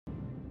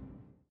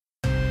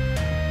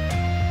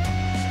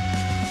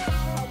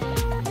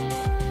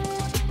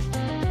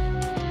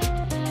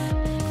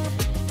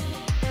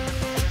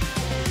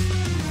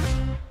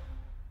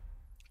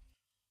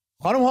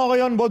خانم ها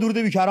آقایان، با درود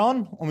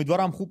بیکران،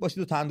 امیدوارم خوب باشید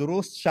و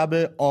تندرست. شب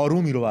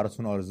آرومی رو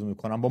براتون آرزو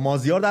میکنم. با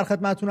مازیار در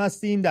خدمتتون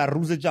هستیم در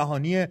روز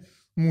جهانی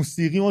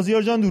موسیقی.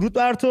 مازیار جان درود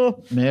بر تو.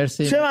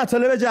 مرسی. چه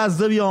مطالب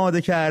جذابی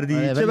آماده کردی.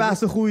 آره، چه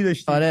بحث خوبی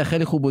داشتی. آره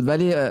خیلی خوب بود،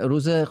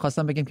 ولی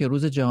خواستم بگم که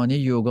روز جهانی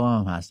یوگا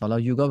هم هست. حالا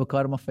یوگا به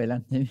کار ما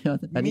فعلا نمیاد،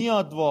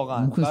 میاد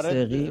واقعا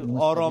برای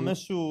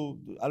آرامش و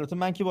البته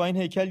من که با این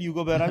هیکل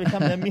یوگا برم یکم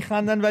بهم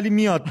میخندن، ولی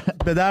میاد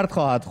به درد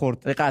خواهد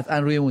خورد. قطعا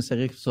روی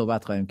موسیقی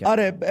صحبت خواهیم کرد.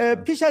 آره،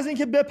 پیش از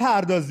اینکه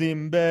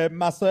بپردازیم به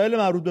مسائل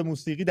مربوط به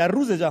موسیقی در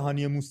روز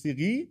جهانی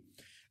موسیقی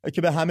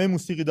که به همه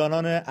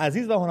موسیقیدانان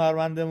عزیز و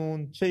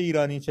هنرمندمون چه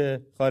ایرانی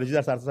چه خارجی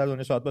در سرتاسر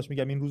دنیا شاد باش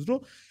میگم، این روز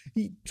رو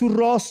تو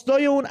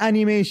راستای اون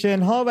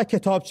انیمیشن ها و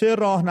کتابچه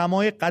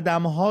راهنمای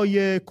قدم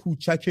های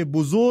کوچک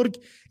بزرگ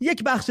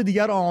یک بخش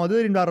دیگر آماده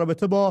داریم در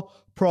رابطه با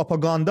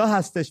پروپاگاندا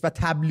هستش و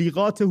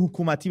تبلیغات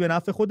حکومتی به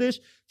نفع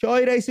خودش که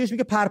آقای رئیسیش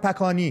میگه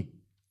پرپکانی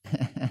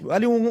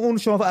ولی اون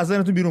شما از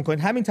ذهنتون بیرون کنین.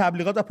 همین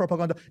تبلیغات و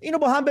پروپاگاندا، اینو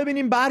با هم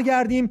ببینیم،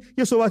 برگردیم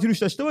یه صحبتی روش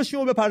داشته باشیم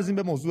و بپردازیم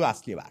به موضوع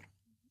اصلی برنامه.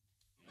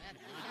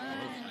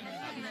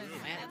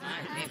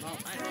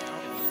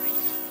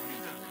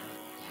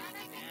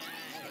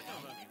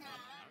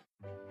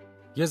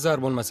 یه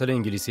ضرب المثل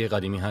انگلیسی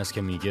قدیمی هست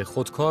که میگه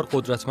خودکار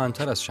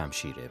قدرتمندتر از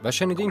شمشیره و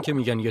شنیدین که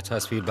میگن یه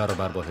تصویر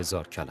برابر با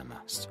 1000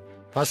 کلمه است.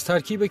 پس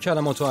ترکیب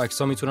کلمات و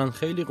عکس‌ها میتونن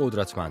خیلی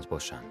قدرتمند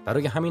باشن.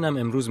 برای همینم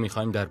امروز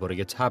میخوایم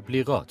درباره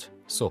تبلیغات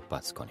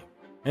صحبت کنیم.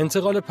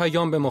 انتقال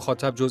پیام به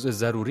مخاطب جزء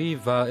ضروری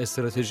و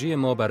استراتژی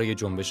ما برای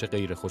جنبش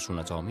غیر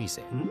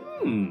خشونت‌آمیزه.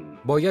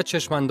 باید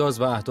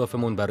چشمانداز و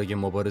اهدافمون برای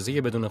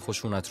مبارزه بدون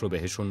خشونت رو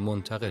بهشون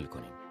منتقل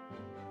کنیم.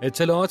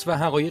 اطلاعات و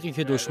حقایقی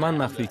که دشمن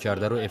مخفی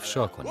کرده رو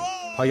افشا کنیم.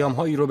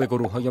 پیام‌هایی رو به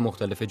گروه‌های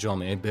مختلف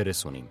جامعه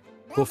برسونیم.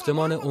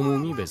 گفتمان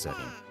عمومی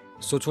بذاریم.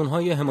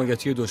 ستون‌های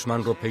حمایتی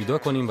دشمن رو پیدا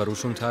کنیم و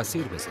روشون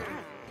تأثیر بذاریم.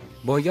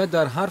 باید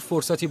در هر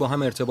فرصتی با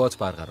هم ارتباط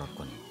برقرار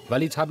کنیم.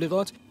 ولی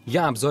تبلیغات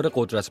یه ابزار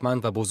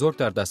قدرتمند و بزرگ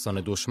در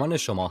دستان دشمن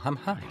شما هم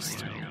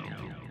هست.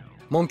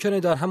 ممکنه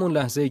در همون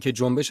لحظه‌ای که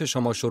جنبش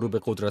شما شروع به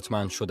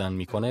قدرتمند شدن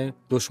میکنه،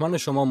 دشمن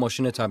شما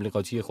ماشین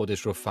تبلیغاتی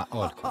خودش رو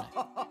فعال کنه.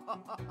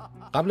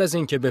 قبل از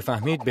اینکه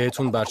بفهمید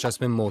بهتون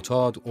برچسب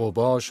معتاد،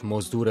 اوباش،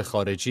 مزدور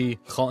خارجی،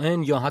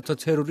 خائن یا حتی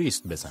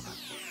تروریست بزنن.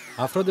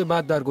 افراد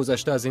بعد در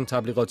گذشته از این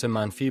تبلیغات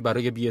منفی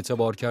برای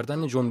بی‌اعتبار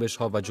کردن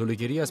جنبش‌ها و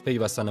جلوگیری از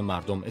پیوستن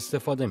مردم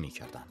استفاده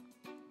می‌کردن.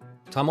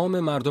 تمام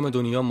مردم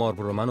دنیا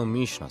مارلبورو رو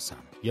میشناسن.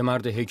 یه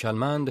مرد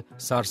هیکلمند،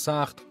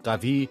 سرسخت،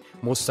 قوی،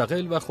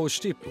 مستقل و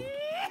خوش‌تیپ بود.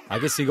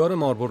 اگه سیگار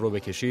مارلبورو رو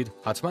بکشید،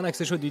 حتما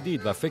عکسشو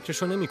دیدید و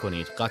فکرشو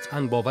نمی‌کنید.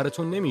 قطعاً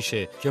باورتون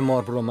نمیشه که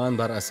مارلبورو من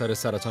بر اثر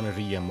سرطان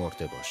ریه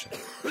مرده باشه.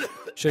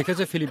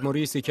 شرکت فیلیپ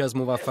موریس یکی از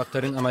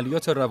موفق‌ترین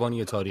عملیات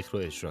روانی تاریخ رو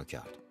اجرا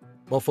کرد.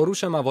 با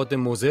فروش مواد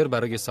مضر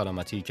برای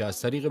سلامتی که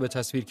از طریق به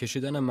تصویر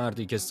کشیدن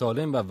مردی که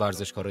سالم و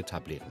ورزشکار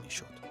تبلیغ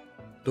میشد.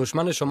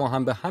 دشمن شما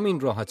هم به همین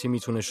راحتی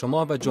میتونه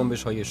شما و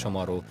جنبش‌های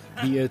شما رو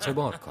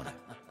بی‌اعتبار کنه.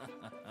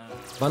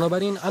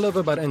 بنابراین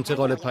علاوه بر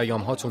انتقال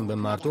پیام هاتون به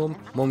مردم،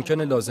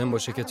 ممکنه لازم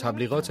باشه که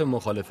تبلیغات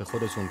مخالف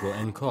خودتون رو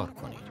انکار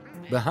کنید.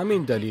 به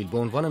همین دلیل به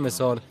عنوان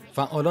مثال،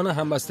 فعالان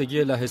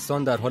همبستگی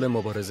لهستان در حال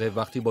مبارزه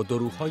وقتی با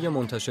دروغ‌های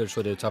منتشر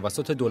شده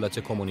توسط دولت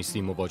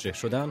کمونیستی مواجه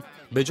شدن،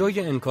 به جای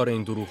انکار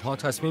این دروغ‌ها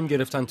تصمیم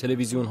گرفتن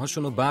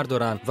تلویزیون‌هاشون رو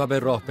بردارن و به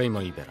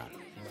راهپیمایی برن.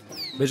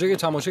 به جای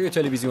تماشای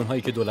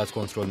تلویزیون‌هایی که دولت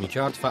کنترل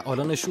می‌کرد،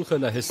 فعالان شوخ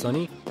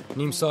لهستانی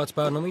نیم ساعت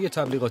برنامه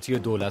تبلیغاتی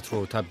دولت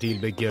رو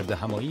تبدیل به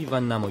گردهمایی و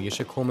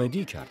نمایش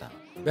کمدی کردند.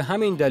 به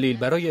همین دلیل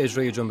برای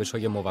اجرای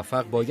جنبش‌های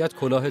موفق باید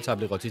کلاه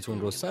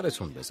تبلیغاتیتون رو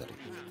سرتون بذارید.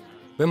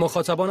 به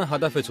مخاطبان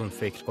هدفتون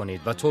فکر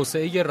کنید و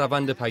توسعه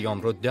روند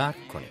پیام رو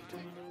درک کنید.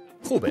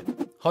 خوبه.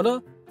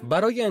 حالا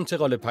برای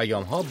انتقال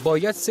پیام‌ها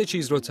باید 3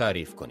 چیز رو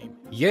تعریف کنیم.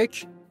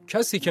 1.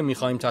 کسی که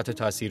می‌خوایم تحت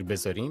تاثیر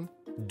بذاریم.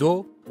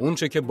 2.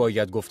 اونچه که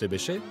باید گفته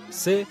بشه.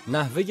 3.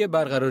 نحوه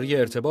برقراری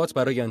ارتباط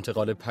برای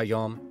انتقال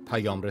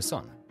پیام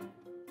رسان.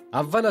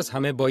 اول از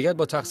همه باید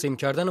با تقسیم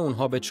کردن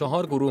اونها به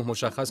 4 گروه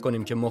مشخص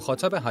کنیم که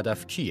مخاطب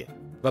هدف کیه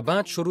و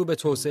بعد شروع به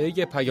توسعه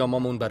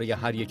پیامامون برای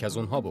هر یک از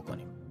اونها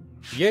بکنیم.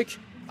 1.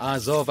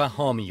 اعضا و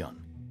حامیان.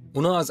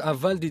 اونا از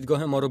اول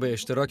دیدگاه ما رو به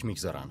اشتراک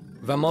میگذارن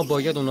و ما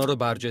باید اونا رو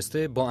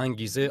برجسته، با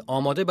انگیزه،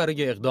 آماده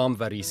برای اقدام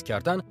و ریسک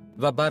کردن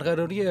و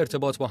برقراری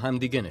ارتباط با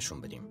همدیگه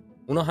نشون بدیم.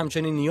 اونا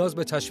همچنین نیاز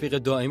به تشویق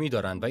دائمی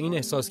دارن و این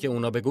احساس که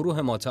اونا به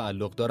گروه ما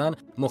تعلق دارن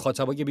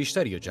مخاطبای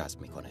بیشتری رو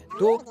جذب میکنه.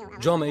 2.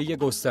 جامعه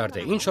گسترده.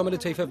 این شامل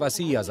طیف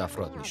وسیعی از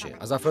افراد میشه،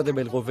 از افراد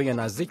بالقوه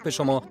نزدیک به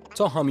شما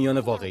تا حامیان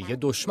واقعی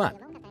دشمن.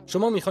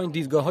 شما میخواین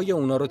دیدگاه‌های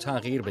اونا رو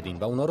تغییر بدین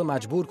و اونا رو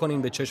مجبور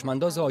کنین به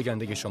چشمانداز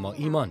آینده شما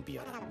ایمان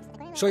بیارن.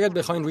 شاید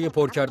بخواین روی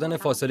پر کردن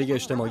فاصله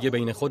اجتماعی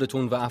بین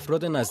خودتون و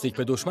افراد نزدیک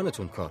به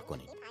دشمنتون کار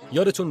کنین.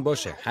 یادتون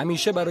باشه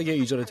همیشه برای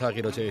ایجاد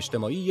تغییرات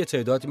اجتماعی یه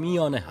تعداد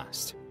میانه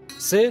هست.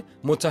 3.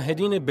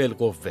 متحدین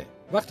بالقوه.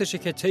 وقتشه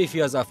که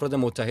طیفی از افراد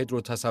متحد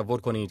رو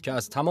تصور کنید که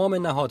از تمام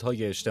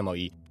نهادهای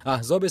اجتماعی،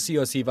 احزاب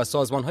سیاسی و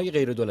سازمانهای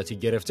غیردولتی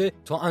گرفته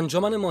تا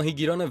انجمن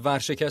ماهیگیران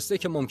ورشکسته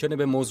که ممکنه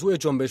به موضوع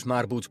جنبش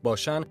مربوط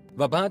باشن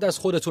و بعد از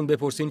خودتون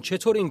بپرسین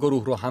چطور این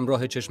گروه رو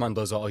همراه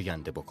چشمانداز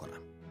آینده بکنم.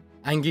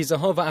 انگیزه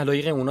ها و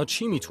علایق اونا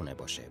چی میتونه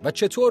باشه و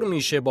چطور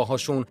میشه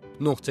باهاشون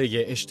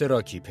نقطه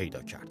اشتراکی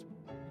پیدا کرد.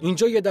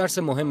 اینجا یه درس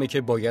مهمه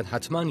که باید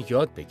حتما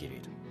یاد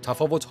بگیرید.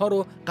 تفاوت‌ها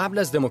رو قبل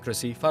از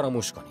دموکراسی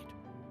فراموش کنید.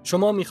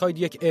 شما میخواید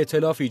یک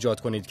ائتلاف ایجاد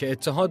کنید که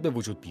اتحاد به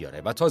وجود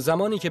بیاره و تا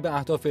زمانی که به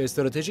اهداف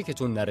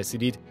استراتژیکتون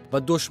نرسیدید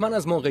و دشمن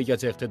از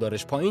موقعیت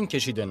اقتدارش پایین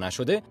کشیده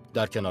نشده،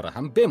 در کنار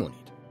هم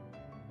بمونید.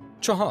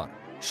 4.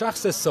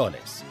 شخص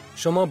ثالث.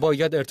 شما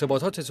باید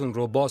ارتباطاتتون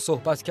رو با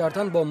صحبت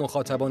کردن با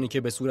مخاطبانی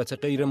که به صورت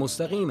غیر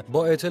مستقیم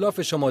با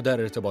ائتلاف شما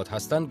در ارتباط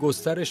هستن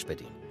گسترش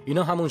بدین.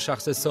 اینا همون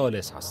شخص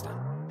ثالث هستن.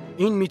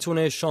 این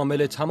میتونه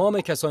شامل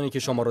تمام کسانی که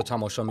شما رو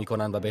تماشا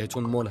میکنن و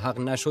بهتون ملحق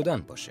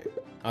نشدن باشه.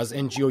 از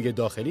NGO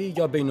داخلی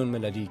یا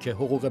بین‌المللی که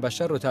حقوق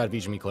بشر رو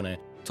ترویج میکنه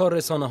تا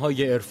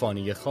رسانه‌های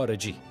عرفانی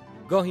خارجی.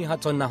 گاهی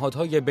حتی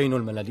نهادهای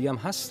بین‌المللی هم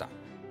هستن.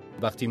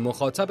 وقتی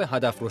مخاطب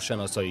هدف رو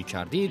شناسایی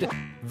کردید،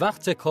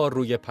 وقت کار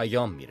روی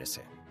پیام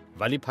میرسه.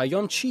 ولی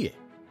پیام چیه؟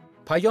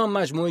 پیام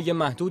مجموعه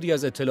محدودی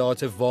از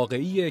اطلاعات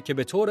واقعیه که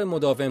به طور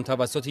مداوم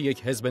توسط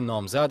یک حزب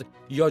نامزد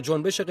یا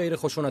جنبش غیر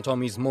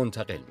خشونت‌آمیز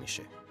منتقل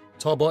میشه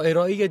تا با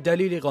ارائه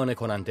دلیلی قانع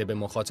کننده به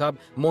مخاطب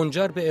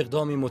منجر به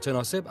اقدامی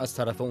متناسب از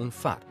طرف اون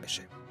فرد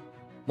بشه.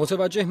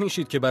 متوجه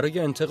میشید که برای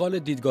انتقال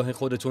دیدگاه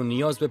خودتون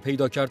نیاز به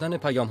پیدا کردن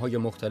پیام‌های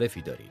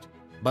مختلفی دارید.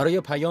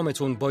 برای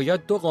پیامتون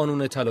باید 2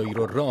 قانون طلایی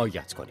رو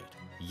رعایت کنید.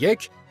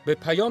 1. به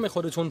پیام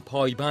خودتون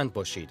پایبند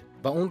باشید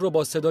و اون رو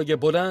با صدای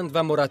بلند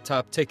و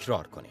مرتب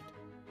تکرار کنید.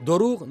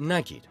 دروغ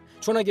نگید،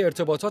 چون اگه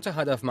ارتباطات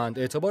هدفمند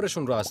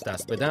اعتبارشون رو از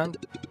دست بدن،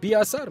 بی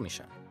اثر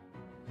میشن.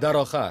 در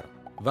آخر،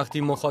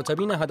 وقتی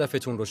مخاطبین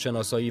هدفتون رو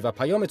شناسایی و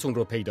پیامتون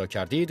رو پیدا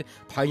کردید،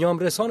 پیام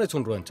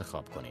رسانتون رو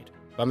انتخاب کنید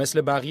و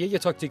مثل بقیه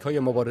تاکتیک‌های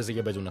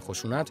مبارزه بدون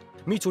خشونت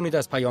میتونید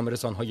از پیام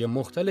رسان‌های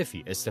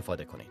مختلفی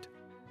استفاده کنید.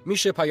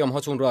 میشه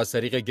پیام‌هاتون رو از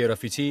طریق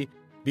گرافیتی،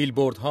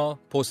 بیلبوردها،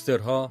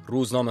 پوسترها،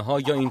 روزنامه‌ها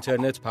یا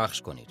اینترنت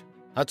پخش کنید.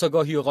 حتی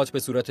گاهی اوقات به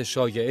صورت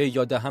شایعه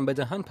یا دهن به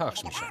دهن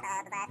پخش میشن.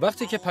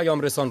 وقتی که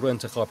پیام رسان رو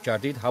انتخاب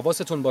کردید،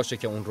 حواستون باشه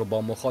که اون رو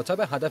با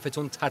مخاطب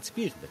هدفتون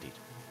تطبیق بدید.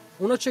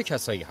 اونا چه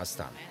کسایی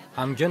هستن؟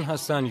 همگن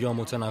هستن یا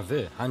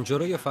متنوع؟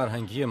 هنجره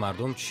فرهنگی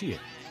مردم چیه؟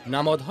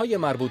 نمادهای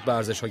مربوط به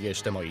ارزش‌های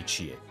اجتماعی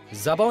چیه؟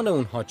 زبان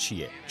اونها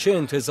چیه؟ چه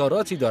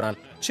انتظاراتی دارن؟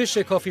 چه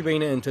شکافی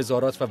بین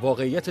انتظارات و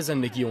واقعیت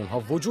زندگی اونها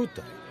وجود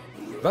داره؟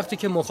 وقتی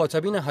که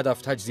مخاطبین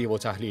هدف تجزیه و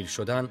تحلیل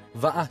شدن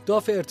و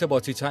اهداف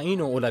ارتباطی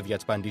تعیین و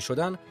اولویت بندی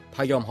شدن،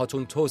 پیام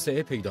هاتون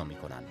توسعه پیدا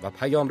میکنن و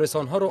پیام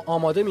رسان ها رو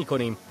آماده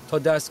میکنیم تا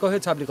دستگاه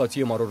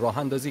تبلیغاتی ما رو راه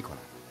اندازی کنن.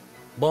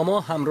 با ما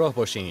همراه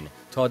باشین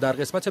تا در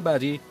قسمت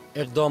بعدی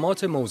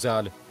اقدامات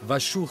موزل و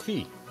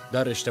شوخی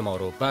در اجتماع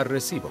رو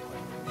بررسی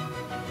بکنیم.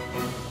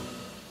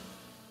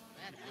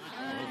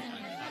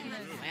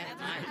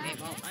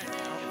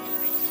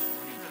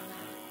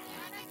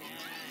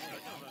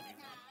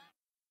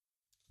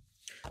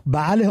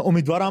 بله،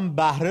 امیدوارم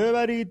بهره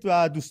ببرید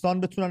و دوستان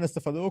بتونن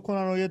استفاده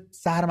بکنن و یه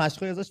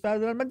سرمشقی ازش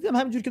بردارن. من دیدم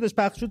همینجوری که داشت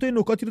پخش شد تو این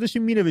نکاتی رو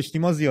داشتیم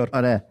مینوشتیم مازیار.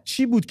 آره.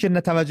 چی بود که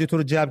توجه تو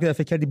رو جلب کرد،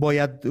 فکر کردی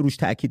باید روش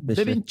تاکید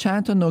بشه؟ ببین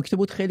چند تا نکته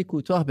بود، خیلی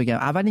کوتاه بگم.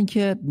 اول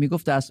اینکه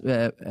میگفت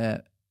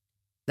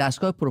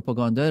دستگاه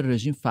پروپاگاندای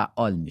رژیم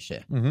فعال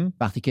میشه.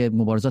 وقتی که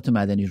مبارزات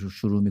مدنی رو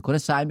شروع میکنه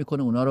سعی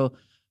میکنه اونا رو،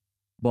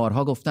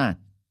 بارها گفتن،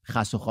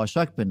 خس و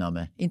خاشاک به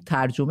نامه. این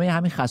ترجمه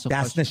همین خس و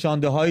خاشاک، دست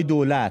نشانده های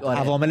دولت، آره.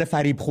 عوامل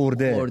فریب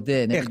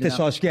خورده،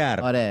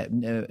 اغتشاشگر، آره،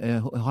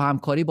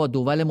 همکاری با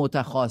دول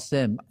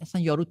متخاصم.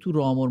 اصلا یارو تو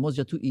رامرمز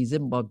یا تو ایزه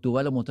با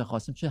دول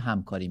متخاصم چه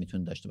همکاری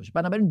میتونه داشته باشه؟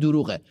 بنابراین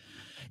دروغه.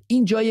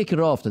 این جایی که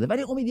راه افتاده.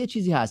 ولی امید یه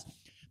چیزی هست،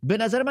 به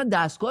نظر من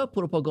دستگاه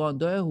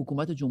پروپاگاندای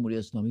حکومت جمهوری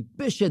اسلامی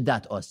به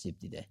شدت آسیب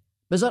دیده.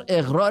 بذار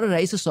اقرار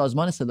رئیس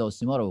سازمان صدا و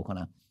سیما رو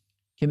بکنم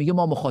که میگه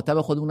ما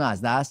مخاطب خودمون رو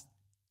از دست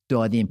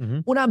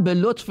دادیم. اونم به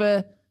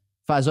لطف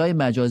فضای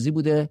مجازی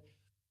بوده،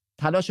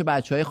 تلاش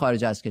بچهای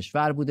خارج از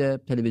کشور بوده،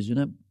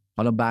 تلویزیون.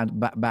 حالا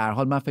به هر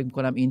حال من فکر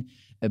می‌کنم این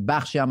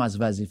بخشی هم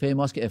از وظیفه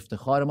ماست که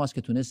افتخار ماست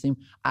که تونستیم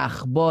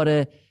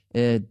اخبار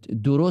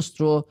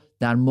درست رو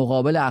در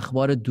مقابل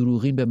اخبار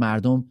دروغین به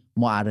مردم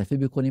معرفی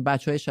بکنیم.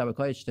 بچهای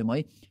شبکه‌های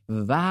اجتماعی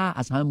و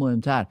از همه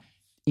مهمتر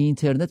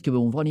اینترنت که به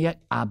عنوان یک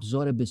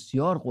ابزار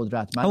بسیار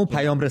قدرتمند، همون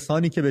پیام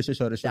رسانی که بهش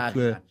اشاره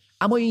شد.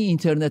 اما این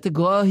اینترنت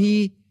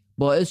گاهی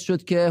باعث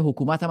شد که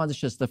حکومت هم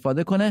ازش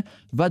استفاده کنه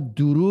و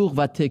دروغ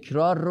و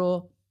تکرار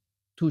رو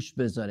توش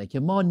بذاره که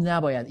ما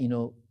نباید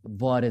اینو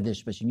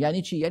واردش بشیم.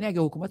 یعنی چی؟ یعنی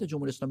اگه حکومت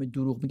جمهوری اسلامی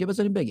دروغ میگه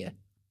بذاریم بگه،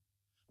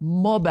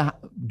 ما به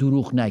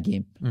دروغ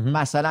نگیم.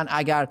 مثلا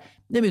اگر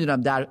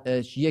نمیدونم در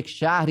یک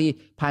شهری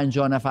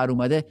 50 نفر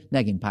اومده،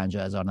 نگیم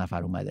 50,000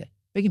 نفر اومده،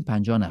 بگیم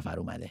 50 نفر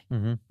اومده.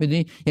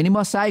 میدونی؟ یعنی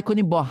ما سعی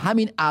کنیم با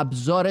همین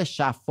ابزار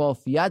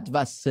شفافیت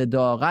و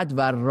صداقت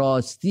و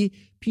راستی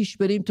پیش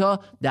بریم تا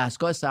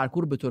دستگاه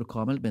سرکور به طور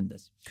کامل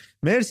بندازیم.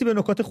 مرسی، به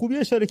نکات خوبی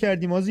اشاره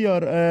کردیم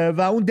مازیار.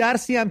 و اون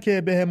درسی هم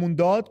که بهمون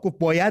داد، گفت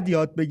باید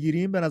یاد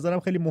بگیریم، به نظرم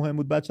خیلی مهم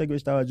بود بچه‌ها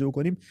بهش توجه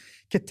کنیم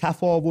که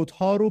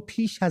تفاوت‌ها رو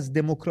پیش از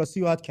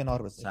دموکراسی باید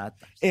کنار بذاریم،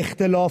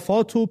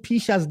 اختلافات رو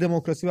پیش از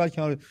دموکراسی باید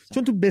کنار بذاریم،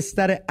 چون تو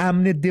بستر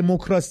امن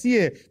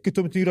دموکراسیه که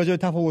تو میتونی راجع به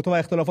تفاوت‌ها و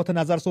اختلافات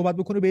نظر صحبت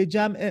بکنی،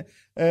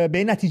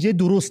 به نتیجه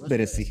درست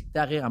برسی.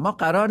 دقیقاً. ما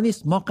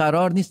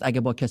قرار نیست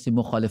اگه با کسی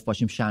مخالف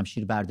باشیم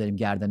شمشیر برداریم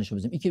گردنشو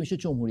بزنیم. این که میشه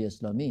جمهوری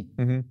اسلامی.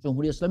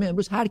 جمهوری اسلامی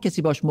امروز هر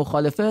کسی باش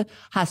مخالفه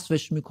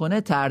حذفش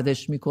میکنه،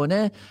 طردش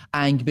میکنه،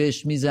 انگ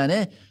بهش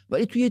میزنه.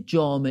 ولی توی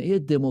جامعه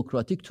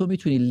دموکراتیک تو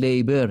میتونی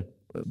لیبر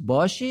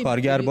باشی،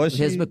 کارگر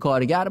باشی، حزب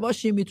کارگر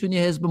باشی، میتونی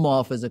حزب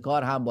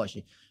محافظه‌کار هم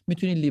باشی،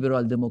 میتونی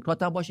لیبرال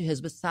دموکرات هم باشی،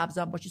 حزب سبز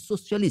هم باشی،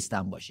 سوسیالیست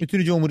هم باشی،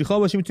 میتونی جمهوری خواه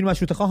باشی، میتونی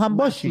مشروطه خواه هم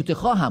باشی.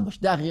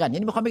 دقیقاً.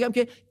 یعنی میخوام بگم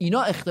که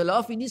اینا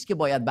اختلافی نیست که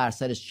باید بر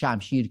سرش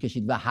شمشیر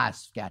کشید و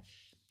حذف کرد،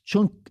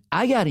 چون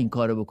اگر این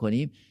کارو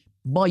بکنیم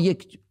ما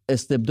یک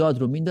استبداد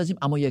رو میندازیم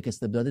اما یک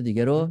استبداد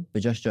دیگه رو به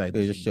جاش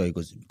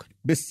جایگزین میکنیم.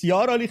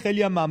 بسیار عالی،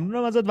 خیلی هم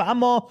ممنونم ازت. و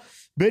اما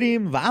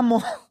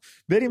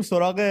بریم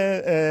سراغ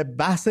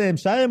بحث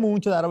امشبمون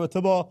که در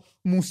رابطه با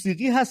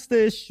موسیقی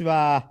هستش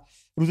و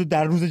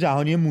در روز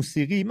جهانی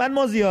موسیقی. من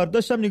مازیار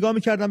داشتم نگاه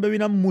میکردم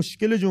ببینم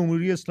مشکل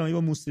جمهوری اسلامی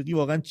با موسیقی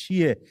واقعا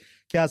چیه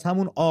که از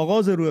همون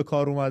آغاز روی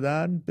کار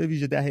اومدن به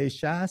ویژه دهه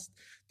 60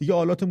 دیگه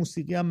آلات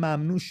موسیقی هم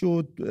ممنوع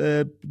شد،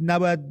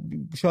 نباید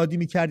شادی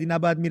میکردی،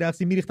 نباید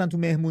میرقصی، میریختن تو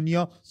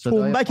مهمونیا،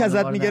 تنبک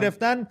ازت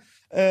میگرفتن،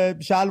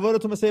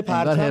 شلوارتو مثل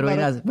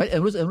پرچم.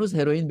 امروز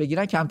هروئین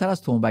بگیرن کمتر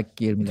از تنبک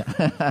گیر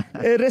میدن.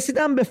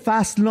 رسیدم به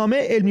فصلنامه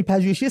علمی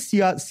پژوهشی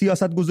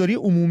سیاستگذاری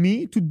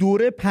عمومی تو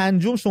دوره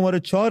 5 شماره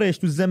 4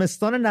 تو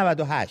زمستان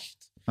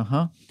 98.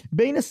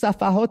 بین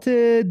صفحات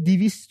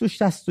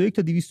 261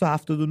 تا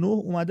 279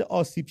 اومده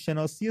آسیب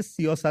شناسی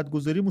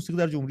سیاستگذاری موسیقی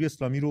در جمهوری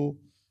اسلامی رو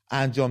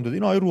انجام داده.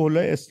 این آقای روح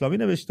الله اسلامی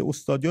نوشته،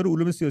 استادیار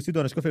علوم سیاسی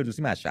دانشگاه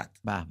فردوسی مشهد.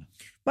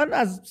 من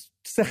از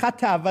 3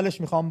 خط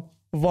اولش میخوام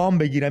وام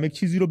بگیرم، یک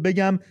چیزی رو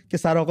بگم که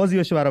سرآغازی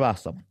بشه برای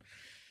بحثمون.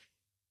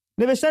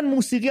 نوشتن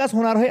موسیقی از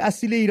هنرهای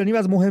اصیل ایرانی و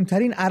از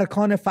مهمترین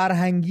ارکان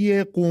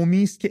فرهنگی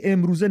قومی است که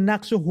امروزه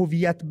نقش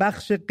هویت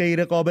بخش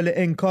غیر قابل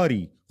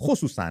انکاری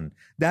خصوصاً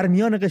در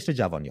میان قشر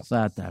جوان یافت.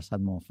 100%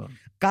 موافقم.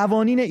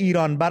 قوانین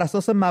ایران بر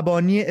اساس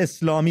مبانی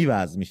اسلامی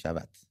وضع می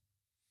شود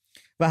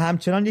و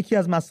همچنان یکی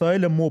از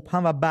مسائل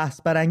مبهم و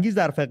بحث برانگیز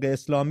در فقه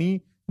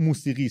اسلامی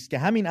موسیقی است که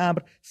همین امر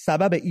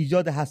سبب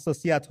ایجاد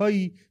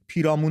حساسیت‌هایی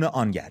پیرامون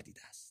آن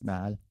گردیده است.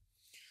 بله.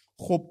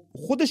 خب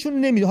خودشون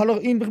نمیده. حالا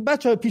این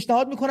بچه‌ها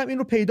پیشنهاد میکنم این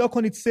رو پیدا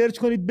کنید، سرچ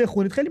کنید،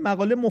 بخونید، خیلی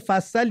مقاله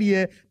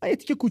مفصلیه. من یه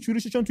تیکه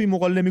کوچولوشو چون توی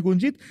مقاله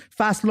نمیگنجید،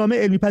 فصلنامه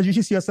علمی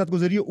پژوهشی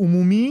سیاستگذاری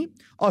عمومی،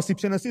 آسیب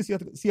شناسی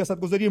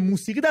سیاستگذاری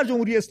موسیقی در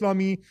جمهوری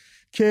اسلامی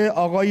که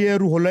آقای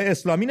روح الله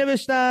اسلامی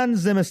نوشتن،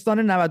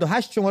 زمستان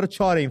 98 شماره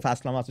 4 این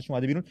فصلنامه ازش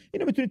اومده بیرون.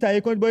 اینو میتونید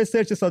تهیه کنید، با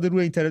سرچ ساده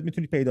روی اینترنت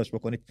میتونید پیداش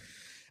بکنید.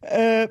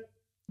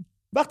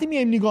 وقتی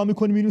میایم نگاه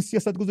میکنیم اینو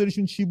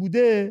سیاستگذاریشون چی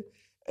بوده،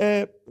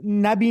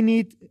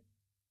 نبینید،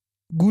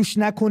 گوش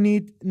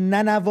نکنید،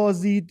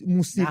 ننوازید،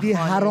 موسیقی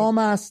حرام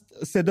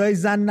است، صدای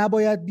زن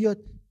نباید بیاد.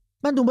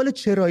 من دنبال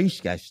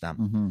چراییش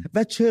گشتم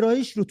و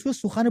چراییش رو توی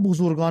سخن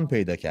بزرگان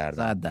پیدا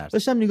کردم.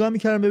 داشتم نگاه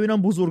میکردم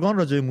ببینم بزرگان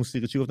راجع به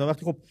موسیقی چی گفتن.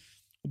 وقتی خب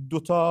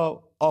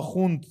 2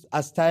 آخوند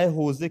از ته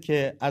حوزه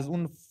که از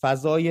اون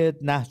فضای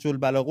نهج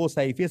البلاغه و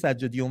صحیفه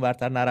سجادی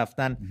اونورتر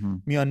نرفتن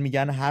میان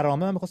میگن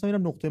حرامه، من میخواستم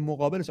ببینم نقطه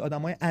مقابلش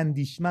آدمای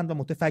اندیشمند و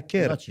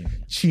متفکر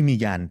چی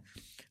میگن.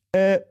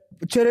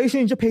 چراییش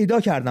اینجا پیدا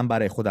کردم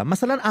برای خودم.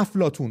 مثلا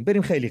افلاطون،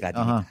 بریم خیلی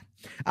قدیمی.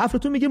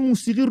 افلاطون میگه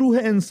موسیقی روح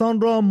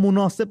انسان را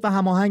مناسب و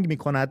هماهنگ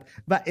میکند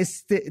و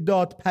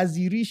استعداد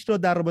پذیریش را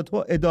در رابطه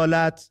با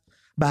عدالت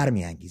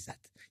برمیانگیزد.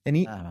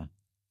 یعنی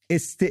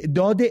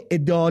استعداد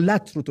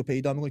عدالت رو تو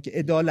پیدا میکنی که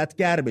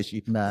عدالتگر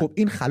بشی. خب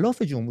این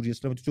خلاف جمهوری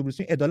اسلامی. تو جمهوری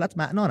اسلامی عدالت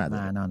معنا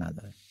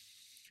نداره.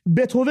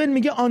 بتهوون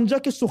میگه آنجا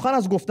که سخن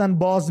از گفتن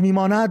باز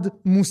میماند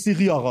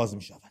موسیقی آغاز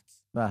میشود.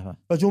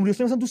 و جمهوری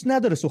اسلامی مثلا دوست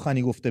نداره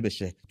سخنی گفته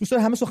بشه، دوست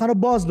داره همه سخن رو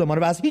باز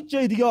بمانه و از هیچ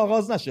جای دیگه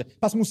آغاز نشه،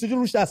 پس موسیقی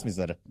روش دست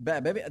میذاره.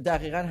 ببین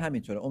دقیقاً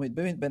همینطوره. امید،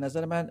 ببین به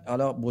نظر من،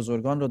 حالا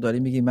بزرگان رو داری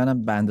میگی،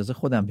 منم به اندازه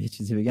خودم به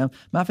چیزی بگم.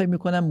 من فکر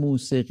میکنم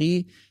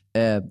موسیقی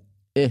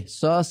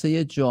احساس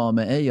یک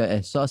جامعه یا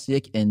احساس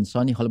یک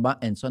انسانی، حالا من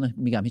انسان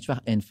میگم هیچ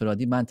وقت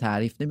انفرادی من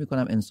تعریف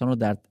نمیکنم، انسان رو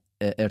در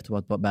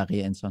ارتباط با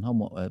بقیه انسان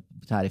ها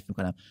تعریف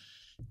میکنم.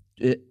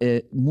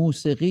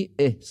 موسیقی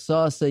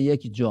احساس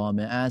یک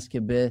جامعه است که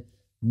به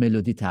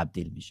ملودی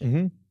تبدیل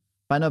میشه.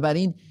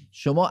 بنابراین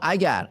شما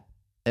اگر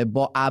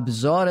با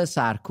ابزار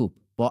سرکوب،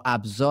 با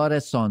ابزار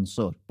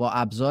سانسور، با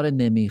ابزار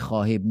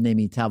نمیخواهید،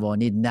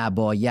 نمیتوانید،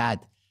 نباید،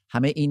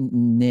 همه این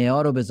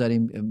نیا رو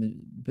بذاریم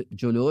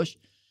جلوش،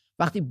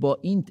 وقتی با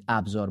این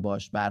ابزار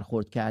باش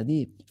برخورد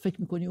کردی،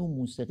 فکر میکنی اون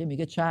موسیقی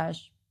میگه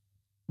چشم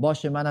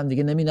باشه، منم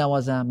دیگه نمی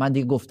نوازم، من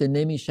دیگه گفته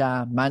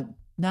نمیشم، من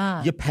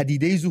نه. یه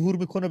پدیده‌ای ظهور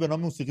میکنه به نام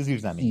موسیقی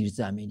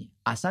زیرزمینی.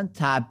 اصلا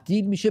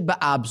تبدیل میشه به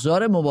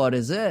ابزار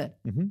مبارزه.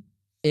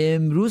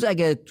 امروز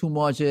اگه تو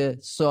ماج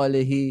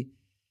صالحی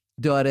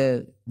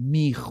داره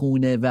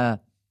میخونه و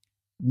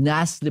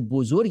نسل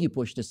بزرگی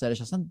پشت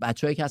سرش هستن،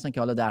 بچه‌هایی که هستن که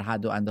حالا در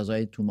حد و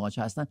اندازه‌های توماچ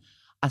هستن،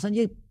 اصلا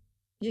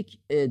یک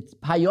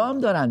پیام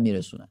دارن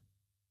میرسونن.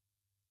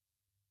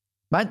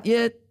 من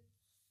یه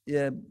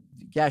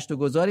گشت و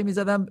گذاری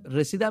میزدم،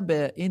 رسیدم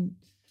به این،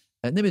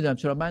 نمیدونم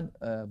چرا من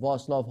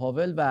واسلاو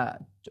هاول و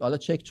حالا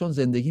چک چون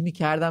زندگی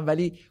میکردم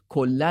ولی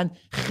کلن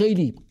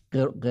خیلی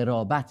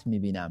قرابت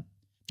میبینم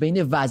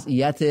بین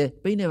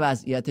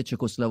وضعیت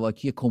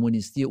چکسلواکی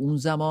کمونیستی اون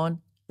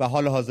زمان و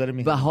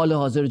حال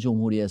حاضر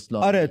جمهوری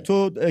اسلامی. آره،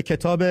 تو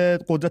کتاب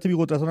قدرت بی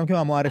قدرتان هم که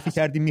من معرفی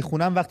کردی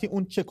میخونم، وقتی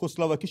اون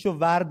چکسلواکیشو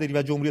ورداری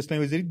و جمهوری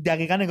اسلامی بذاری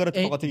دقیقاً نگار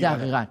اتفاقات ایرانه.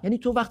 دقیقاً. یعنی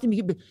تو وقتی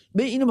میگی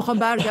اینو میخوام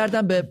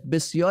برگردم به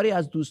بسیاری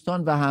از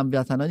دوستان و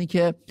هموطنانی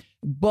که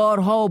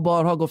بارها و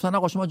بارها گفتن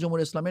آقا شما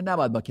جمهوری اسلامی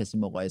نباید با کسی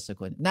مقایسه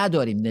کنید،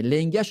 نداریم، نه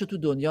لنگشو تو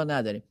دنیا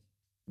نداریم.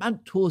 من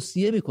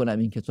توصیه میکنم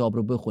این کتاب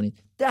رو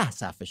بخونید، 10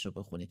 صفحه‌شو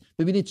بخونید،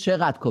 ببینید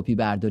چقدر کپی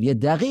برداری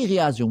دقیقی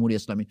از جمهوری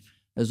اسلامی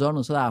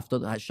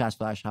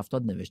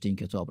 1970 نوشته این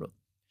کتاب رو.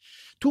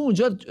 تو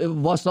اونجا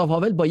واسلاو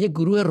هاول با یک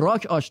گروه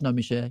راک آشنا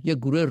میشه، یک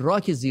گروه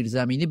راک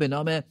زیرزمینی به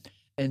نام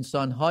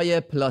انسانهای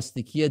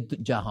پلاستیکی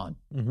جهان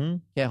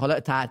که حالا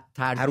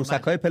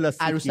عروسک‌های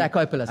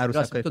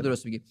پلاستیکی. تو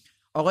درست میگی.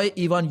 آقای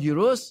ایوان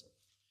یوروس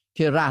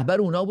که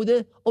رهبر اونا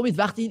بوده. امید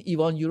وقتی این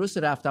ایوان یوروس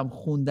رفتم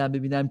خوندم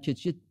ببینم که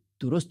چیه،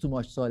 درست تو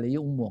ماش ساله‌ای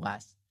اون موقع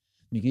است،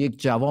 میگه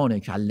یک جوان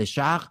کله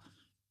شق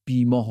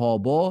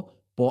بی‌محابا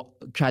با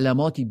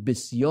کلماتی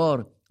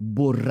بسیار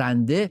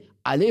برنده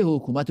علیه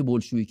حکومت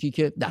بولشویکی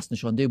که دست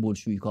نشانده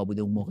بولشویکا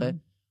بوده اون موقع،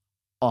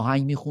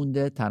 آهنگ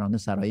میخونده، ترانه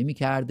سرایی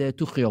میکرده،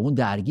 تو خیابون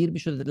درگیر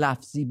میشده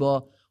لفظی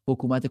با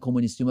حکومت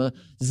کمونیستی،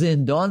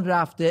 زندان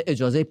رفته،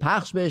 اجازه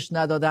پخش بهش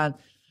ندادن،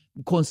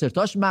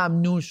 کنسرتاش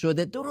ممنوع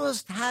شده.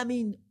 درست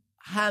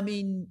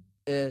همین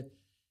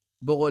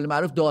به قول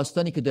معروف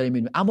داستانی که داریم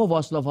میبینیم. اما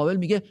واسلاو هاول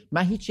میگه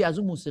من هیچی از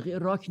اون موسیقی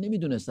راک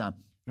نمیدونستم،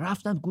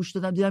 رفتم گوش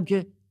دادم دیدم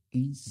که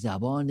این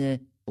زبان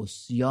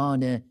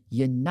عصیان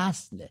یه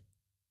نسله،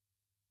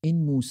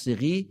 این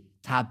موسیقی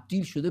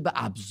تبدیل شده به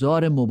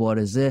ابزار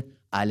مبارزه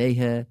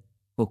علیه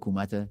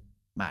حکومت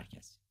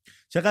مرکزی.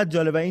 چقدر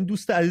جالبه. این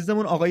دوست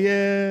عزیزمون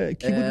آقای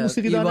کی بود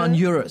موسیقی دانه؟ ایوان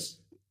یوروس.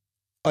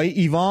 آقای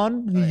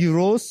ایوان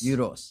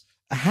یوروس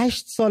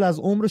 8 سال از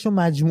عمرشو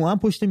مجموعاً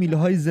پشت میله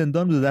های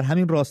زندان بوده در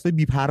همین راستای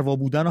بی‌پروا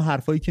بودن و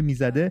حرفایی که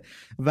میزده.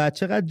 و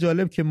چقدر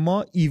جالب که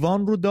ما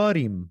ایوان رو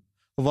داریم،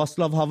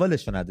 واسلاو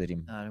هاولش رو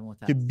نداریم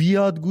که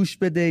بیاد گوش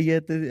بده، یه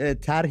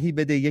طرحی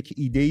بده، یک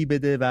ایده‌ای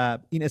بده و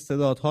این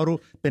استعدادها رو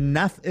به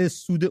نفع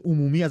سود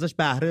عمومی ازش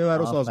بهره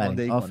ببره و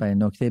سازماندهی کنه.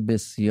 آفرین، نکته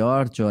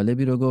بسیار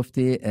جالبی رو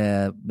گفتی.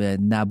 به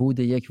نبود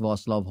یک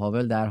واسلاو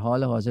هاول در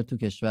حال حاضر تو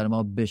کشور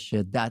ما به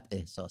شدت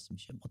احساس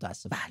میشه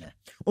متاسفانه.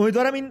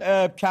 امیدوارم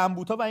این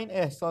کمبودها و این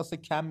احساس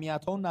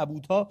کمیت‌ها و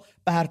نبودها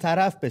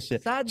برطرف بشه.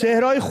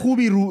 چهرهای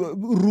خوبی رو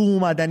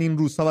اومدن این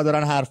روزها و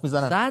دارن حرف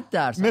میزنن،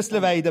 100%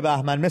 مثل وحید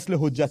بهمن، مثل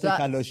حجت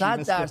کلاشی،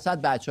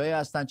 100% بچه‌ای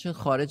هستن چه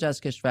خارج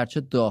از کشور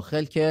چه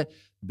داخل که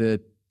به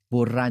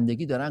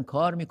برندگی دارن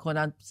کار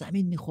میکنن،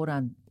 زمین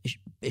میخورن،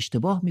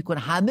 اشتباه میکنن،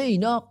 همه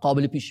اینا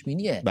قابل پیش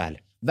بینیه. بله.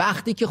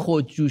 وقتی که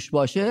خودجوش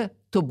باشه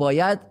تو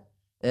باید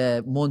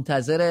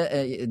منتظر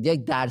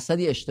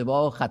 1%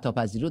 اشتباه و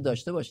خطاپذیری رو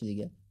داشته باشی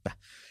دیگه.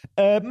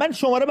 من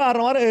شماره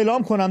برنامه رو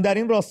اعلام کنم، در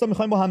این راستا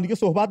میخوایم با همدیگه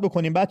صحبت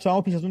بکنیم.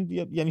 بچه‌ها پیش از اون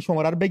یعنی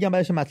شماره رو بگم،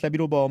 بعدش مطلبی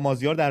رو با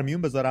مازیار در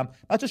میون بذارم.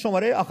 بچه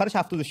شماره آخرش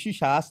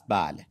 76 هست.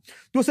 بله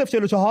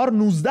 2044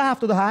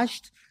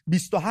 1978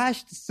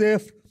 28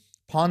 0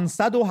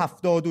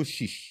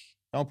 576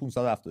 یا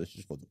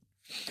 576 خودمون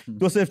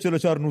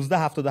 2044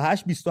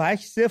 1978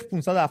 28 0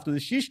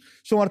 576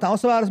 شماره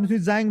تماس برنامه.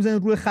 میتونید زنگ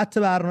بزنید، روی خط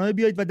برنامه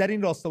بیایید و در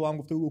این راستا با هم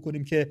گفتگو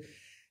بکنیم که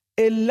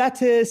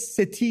علت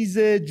ستیز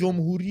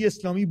جمهوری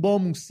اسلامی با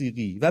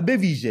موسیقی و به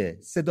ویژه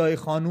صدای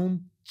خانوم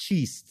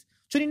چیست؟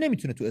 چون این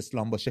نمیتونه تو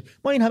اسلام باشه.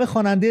 ما این همه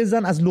خواننده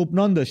زن از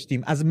لبنان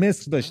داشتیم، از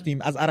مصر داشتیم،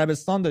 از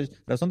عربستان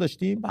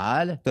داشتیم.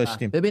 بله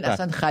داشتیم. ببین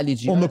اصلا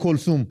خلیجی‌ها ام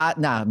کلثوم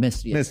نه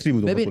مصری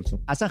بود. ببین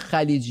اصلا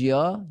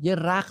خلیجی‌ها یه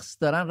رقص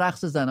دارن،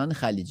 رقص زنان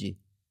خلیجی.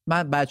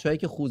 من بچه‌هایی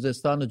که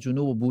خوزستان و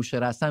جنوب و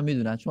بوشهر هستن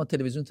میدونن، شما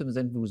تلویزیون تو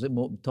می‌ذارید روز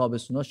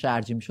تابستونا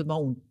شرجی میشد، ما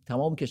اون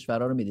تمام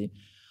کشورها رو میدیم.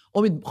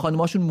 امید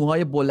خانماشون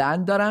موهای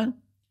بلند دارن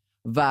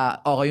و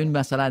آقایون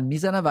مثلا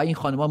میزنن و این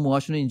خانم‌ها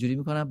موهاشون رو اینجوری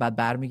میکنن بعد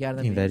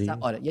برمیگردن.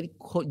 آره یعنی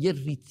یه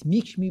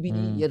ریتمیک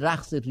میبینی، یه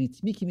رقص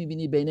ریتمیکی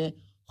میبینی بین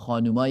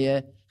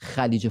خانمای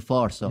خلیج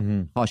فارس ها،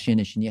 حاشیه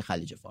نشینی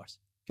خلیج فارس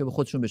که به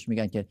خودشون بهش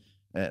میگن که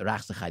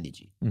رقص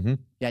خلیجی.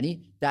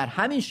 یعنی در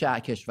همین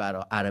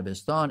کشورها،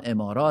 عربستان،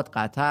 امارات،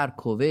 قطر،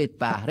 کویت،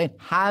 بحرین،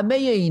 همه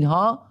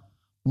اینها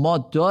ما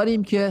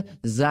داریم که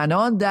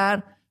زنان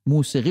در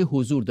موسیقی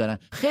حضور دارن.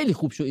 خیلی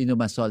خوب شو اینو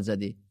مثال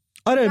زدی.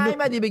 آره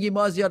نمیدی بگی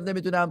مازیار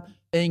نمیدونم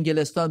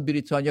انگلستان،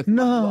 بریتانیا،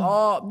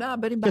 نه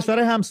بریم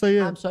کشورهای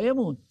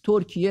همسایه‌مون،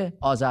 ترکیه،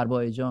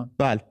 آذربایجان.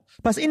 بله.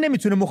 پس این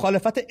نمیتونه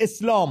مخالفت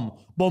اسلام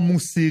با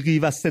موسیقی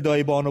و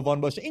صدای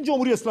بانوان باشه. این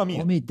جمهوری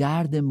اسلامیه. امید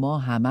درد ما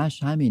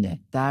همش همینه.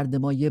 درد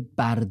ما یک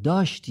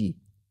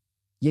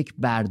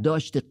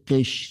برداشت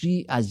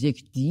قشری از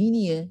یک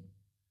دینیه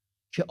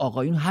که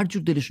آقایون هر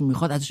جور دلشون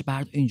میخواد ازش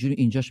اینجوری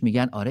اینجاش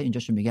میگن آره،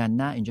 اینجاش میگن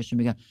نه، اینجاش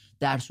میگن،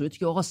 در صورتی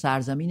که آقا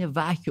سرزمین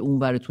وحی که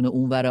اونورتونه،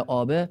 اونور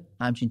آبه،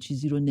 همچین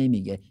چیزی رو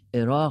نمیگه،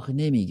 عراق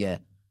نمیگه.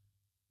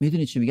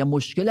 میدونید چی میگم؟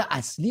 مشکل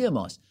اصلی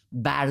ماست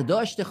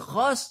برداشت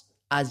خاص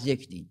از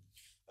یک دین.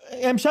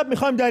 امشب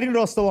میخوایم در این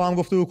راستا با هم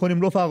گفتگو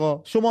کنیم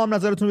رفقا. شما هم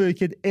نظرتون رو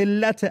بگید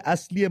علت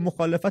اصلی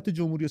مخالفت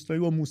جمهوری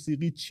اسلامی با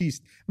موسیقی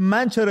چیست؟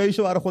 من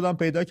چراییشو برای خودم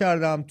پیدا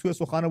کردم توی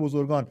سخن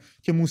بزرگان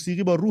که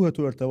موسیقی با روح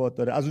تو ارتباط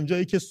داره. از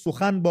اونجایی که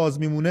سخن باز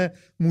میمونه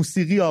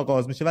موسیقی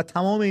آغاز میشه و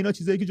تمام اینا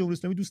چیزایی که جمهوری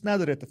اسلامی دوست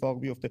نداره اتفاق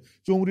بیفته.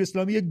 جمهوری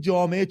اسلامی یک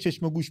جامعه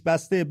چشم و گوش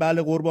بسته،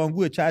 بله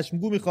قربانگو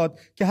چشمگو میخواد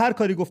که هر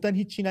کاری گفتن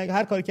هیچی نگه،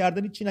 هر کاری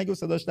کردن هیچی نگه و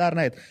صداش در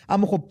نیاد.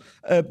 اما خب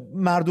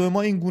مردم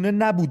ما این گونه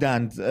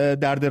نبودند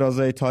در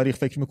درازای تاریخ.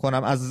 فکر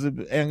میکنم از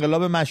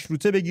انقلاب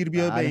مشروطه بگیر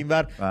بیا به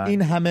اینور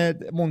این همه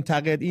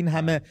منتقد، این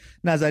همه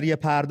نظریه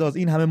پرداز،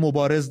 این همه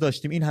مبارز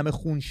داشتیم، این همه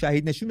خون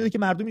شهید، نشون میده که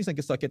مردم نیستن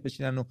که ساکت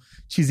بشینن و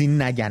چیزی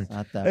نگن.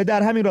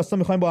 در همین راستا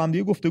میخوایم با هم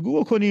دیگه گفتگو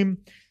بکنیم.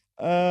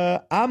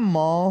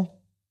 اما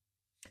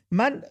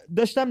من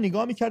داشتم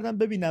نگاه میکردم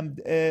ببینم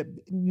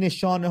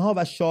نشانه ها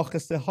و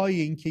شاخصه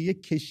های این که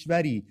یک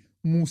کشوری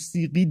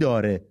موسیقی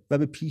داره و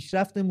به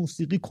پیشرفت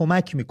موسیقی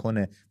کمک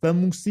میکنه و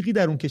موسیقی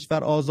در اون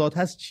کشور آزاد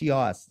هست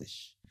چیا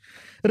هستش.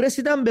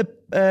 رسیدم به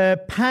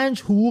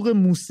 5 حقوق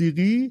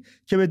موسیقی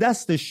که به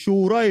دست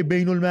شورای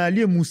بین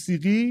المللی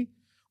موسیقی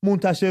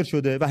منتشر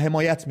شده و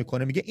حمایت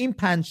میکنه. میگه این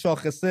 5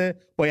 شاخصه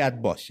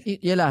باید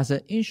باشه. یه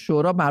لحظه، این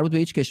شورا مربوط به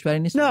هیچ کشوری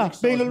نیست؟ نه،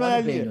 بین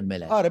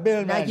المللی. آره بین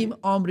المللی. نگیم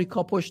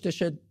آمریکا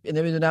پشتشه،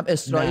 نمیدونم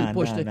اسرائیل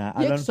پشته،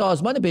 یک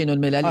سازمان بین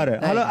المللی. آره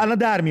حالا الان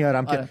در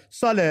میارم که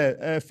سال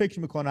فکر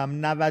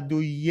میکنم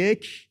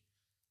 91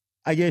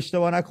 اگه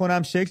اشتباه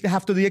نکنم شکل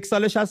 71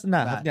 سالش هست.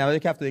 نه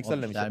 91 71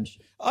 سال نمیشه.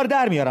 آره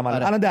در میارم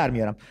الان در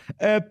میارم.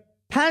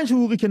 5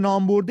 حقوقی که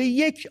نام برده،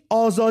 یک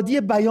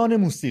آزادی بیان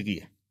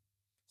موسیقیه.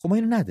 خب ما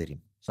اینو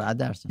نداریم.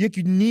 100%.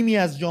 یک نیمی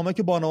از جامعه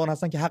که بانوان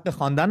هستن که حق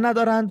خواندن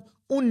ندارند،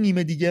 اون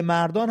نیمه دیگه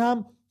مردان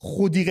هم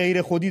خودی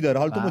غیر خودی داره.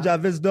 حالا تو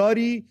مجوز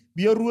داری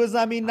بیا روی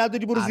زمین،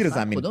 نداری برو زیر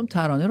زمین. کدوم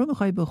ترانه رو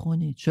میخوای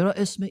بخونی؟ چرا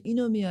اسم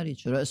اینو میاری؟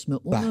 چرا اسم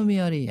اونو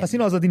میاری؟ پس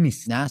این آزادی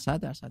نیست. نه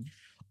 100%.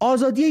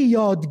 آزادی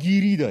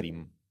یادگیری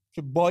داریم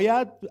که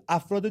باید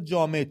افراد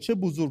جامعه چه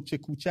بزرگ چه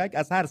کوچک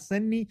از هر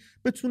سنی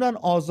بتونن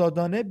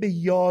آزادانه به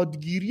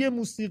یادگیری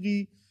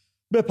موسیقی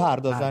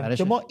بپردازن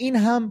که ما این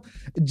هم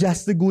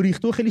جست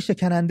گریخته و خیلی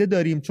شکننده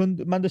داریم. چون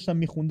من داشتم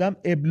میخوندم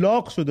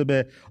ابلاغ شده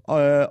به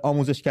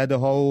آموزشکده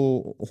ها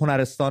و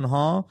هنرستان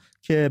ها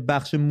که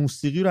بخش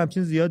موسیقی رو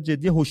همچین زیاد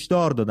جدی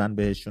هشدار دادن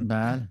بهشون.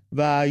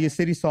 و یه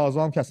سری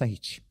سازها هم که اصلا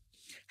هیچ.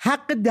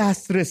 حق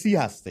دسترسی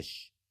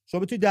هستش،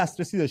 شما بتونی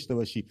دسترسی داشته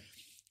باشی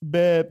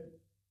به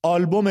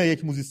آلبوم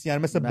یک موزیسین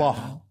مثل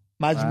باخ،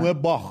 مجموعه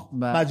باخ،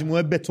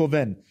 مجموعه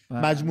بتوون،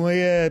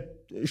 مجموعه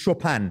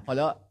شوپن.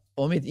 حالا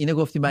امید اینو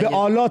گفتی، من به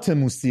آلات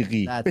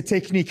موسیقی، به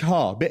تکنیک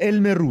ها، به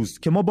علم روز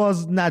که ما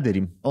باز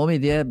نداریم.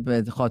 امید یه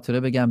خاطره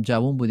بگم،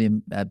 جوان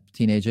بودیم،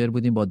 تینیجر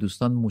بودیم، با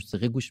دوستان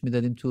موسیقی گوش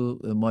میدادیم تو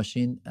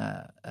ماشین.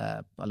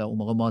 حالا اون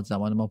موقع ما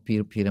زمان ما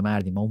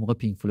پیرمردیم، ما اون موقع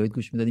پینک فلوید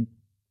گوش میدادیم.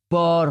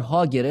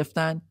 بارها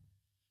گرفتن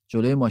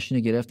جلوی ماشین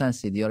رو گرفتن،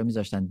 سی دی ها رو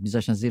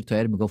میذاشتن زیر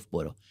تایر، میگفت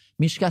برو،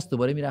 میشکست،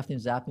 دوباره میرفتیم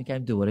ضبط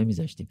میکردیم، دوباره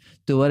میذاشتیم،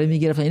 دوباره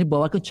میگرفتن. یعنی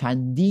باور کن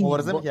چندین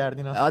مبارزه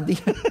میکردین.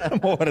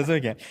 مبارزه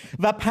میکردین.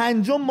 و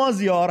 5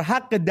 مازیار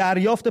حق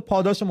دریافت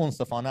پاداش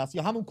منصفانه است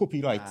یا همون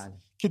کپی رایت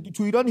که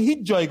تو ایران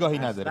هیچ جایگاهی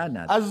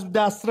نداره. از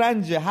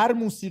دسترنج هر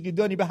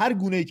موسیقیدانی به هر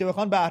گونه‌ای که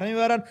بخوان بهره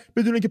میبرن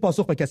بدون اینکه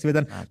پاسخ به کسی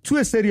بدن.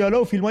 تو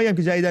سریال‌ها و فیلمایی هم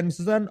که جدیدن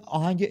میسازن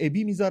آهنگ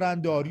ابی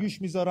میذارن،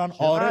 داریوش میذارن،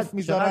 عارف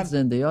میذارن.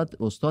 زنده یاد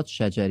استاد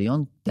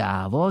شجریان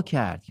دعوا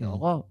کرد که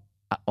آقا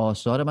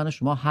آثار من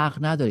شما حق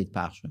ندارید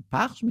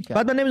پخش میکرد.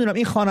 بعد من نمیدونم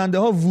این خواننده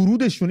ها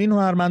ورودشون، این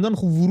هنرمندان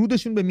خب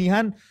ورودشون به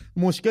میهن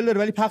مشکل داره،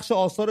 ولی پخش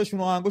آثارشون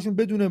و آهنگاشون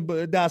بدون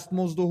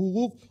دستمزد و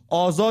حقوق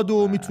آزاد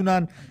و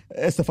میتونن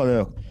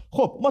استفاده کنن.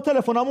 خب ما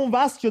تلفنمون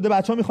وصل شده،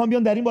 بچه‌ها میخوان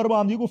بیان در این باره با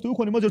هم دیگه گفتگو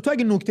کنیم. ماجرا تو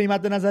اگه نکته‌ای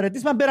مد نظرت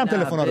نیست من برم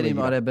تلفن‌ها رو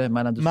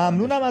بگیرم.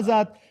 ممنونم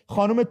ازت.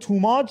 خانم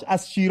توماج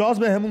از شیراز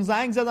بهمون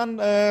زنگ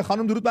زدن.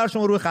 خانم درود بر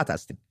شما، روی خط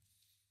هستیم.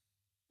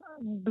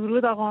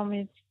 درود آقا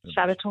امید،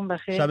 شبتون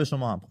بخیر. شب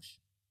شما هم خوش.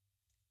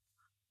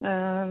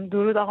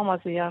 درود آقا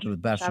مازیار.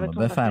 درود بر شما،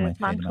 بفرمایید.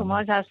 من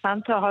توماج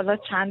هستم، تا حالا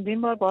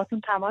چندین بار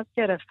باهاتون تماس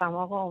گرفتم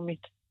آقا امید.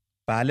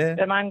 بله.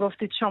 به من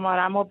گفتید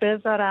شماره‌مو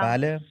بذارم.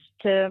 بله.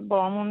 که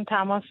با همون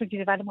تماس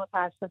بگیری، ولی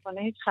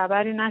متاسفانه هیچ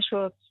خبری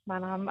نشد.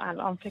 من هم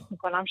الان فکر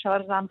میکنم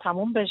شارژم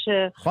تموم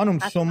بشه. خانم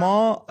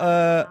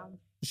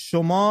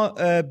شما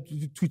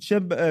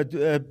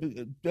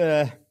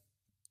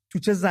تو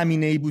چه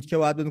زمینه‌ای بود که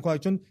باید بدون کمک؟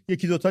 چون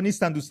یکی دوتا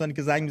نیستن دوستانی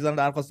که زنگ میزنن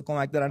درخواست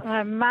کمک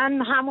دارن.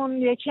 من همون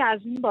یکی از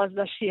این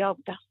بازداشتی‌ها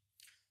بودم.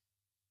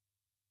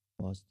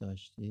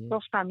 بازداشتی؟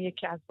 گفتم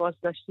یکی از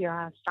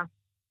بازداشتی‌ها هستم.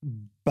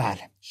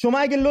 بله. شما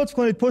اگه لطف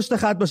کنید پشت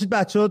خط باشید،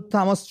 بچه‌ها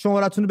تماس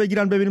شماره‌تون رو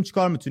بگیرن ببینیم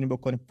چیکار میتونیم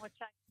بکنیم.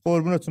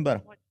 قربونتون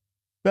برم.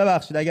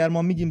 ببخشید اگر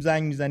ما میگیم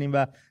زنگ میزنیم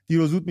و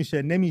دیر و زود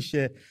میشه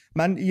نمیشه.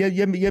 من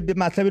یه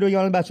مطلبی رو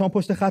یادم، بچه‌ها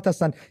پشت خط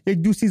هستن،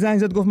 یک دوستی زنگ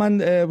زد گفت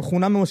من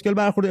خونم مشکل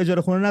برخورد،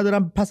 اجاره خونه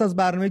ندارم. پس از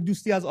برنامه یک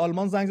دوستی از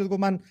آلمان زنگ زد گفت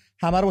من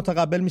همه رو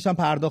متقبل میشم،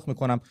 پرداخت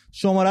میکنم.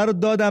 شماره رو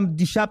دادم،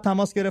 دیشب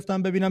تماس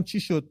گرفتم ببینم چی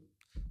شد.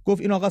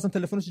 گفت این آقا اصلا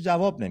تلفنش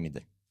جواب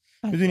نمیده.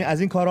 میدونی از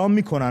این کارا هم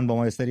میکنن با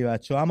ما سری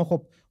بچه‌ها. اما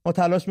خب ما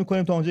تلاش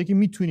میکنیم تا اونجایی که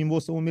میتونیم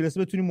واسمون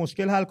میرسه بتونیم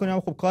مشکل حل کنیم.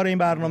 اما خب کار این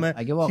برنامه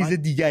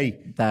چیز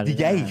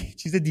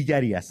چیز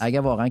دیگری است.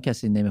 اگه واقعا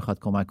کسی نمیخواد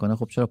کمک کنه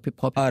خب چرا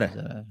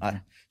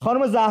آره.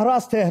 خانم زهرا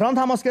از تهران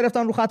تماس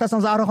گرفتن، رو خط هستن.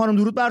 زهرا خانم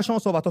درود بر شما،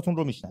 صحبتاتون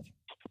رو میشنویم.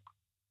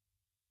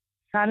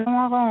 سلام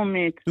آقا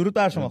امید. درود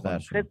بر شما خانم.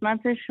 خدمت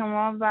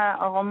شما و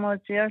آقا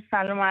مازیار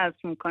سلام عرض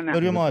میکنم.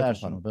 درود بر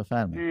شما.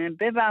 بفرمایید.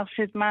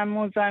 ببخشید من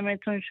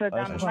مزاحمتون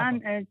شدم.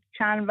 من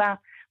چند وقت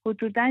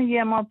حدوداً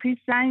یه ماه پیش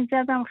زنگ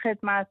زدم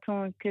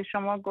خدمتتون که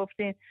شما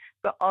گفتین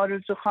به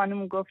آرزو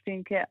خانم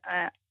گفتین که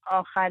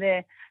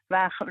آخره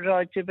وقت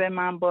راجع به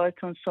من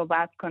باهاتون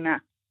صحبت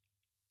کنم.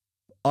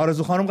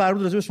 آرزو خانم قرار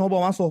بود راجع به شما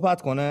با من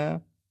صحبت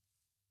کنه.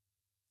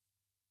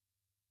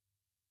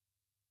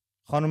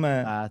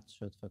 خانم قطع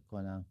شد فکر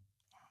کنم.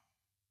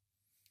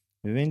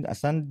 ببین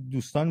اصلا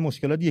دوستان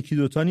مشکلات یکی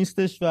دوتا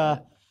نیستش و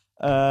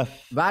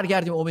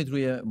برگردیم امید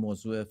روی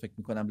موضوع. فکر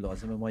میکنم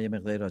لازمه ما یه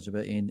مقداری راجع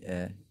به این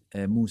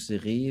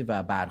موسیقی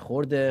و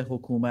برخورد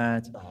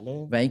حکومت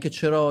و اینکه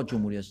چرا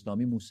جمهوری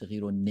اسلامی موسیقی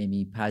رو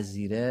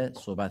نمیپذیره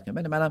صحبت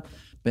کنیم. منم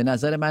به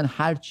نظر من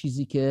هر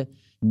چیزی که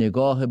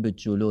نگاه به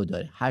جلو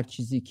داره، هر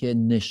چیزی که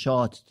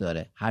نشاط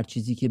داره، هر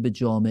چیزی که به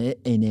جامعه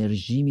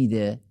انرژی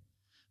میده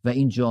و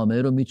این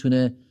جامعه رو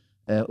میتونه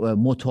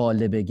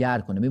مطالبه گر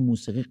کنه، این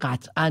موسیقی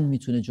قطعا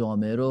میتونه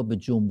جامعه رو به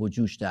جنب و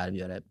جوش در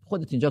بیاره.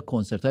 خودت اینجا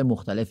کنسرت های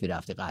مختلفی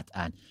رفتی،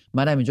 قطعا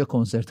منم اینجا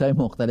کنسرت های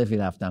مختلفی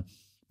رفتم.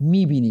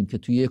 میبینیم که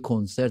توی یه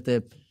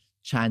کنسرت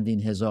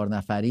چندین هزار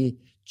نفری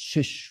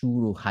چه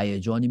شور و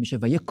هیجانی میشه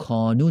و یه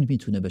کانون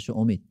میتونه بشه.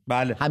 امید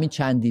بله. همین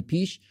چندی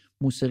پیش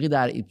موسیقی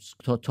در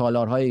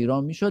تالارهای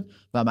ایران میشد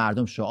و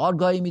مردم شعار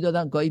گاهی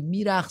میدادن، گاهی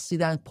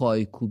میرقصیدن،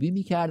 پایکوبی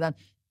میکردن.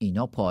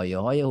 اینا پایه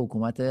های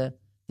حکومت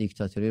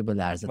دیکتاتوری به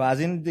لرزه و از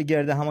این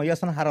گرده همایی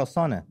اصلا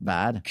هراسانه.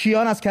 بله.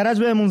 کیان از کرج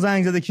بهمون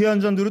زنگ زده. کیان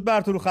جان درود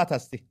بر تو، رو خط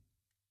هستی.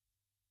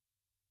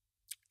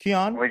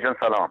 کیان امید جان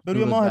سلام.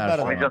 بروی ماهت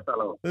برادر. امید جان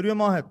سلام. بروی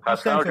ماهت.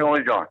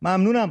 امید جان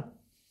ممنونم.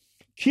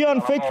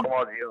 کیان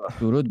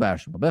درود بر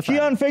شما.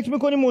 بفرمایید. کیان فکر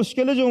می‌کنی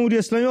مشکل جمهوری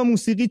اسلامی و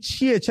موسیقی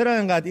چیه؟ چرا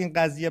اینقدر این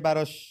قضیه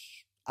براش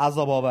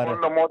عذاب آوره؟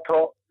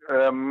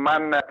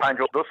 من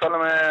 52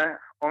 سالمه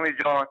امید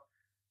جان،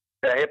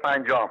 دهه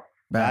 50.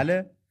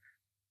 بله.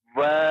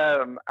 و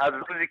از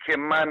روزی که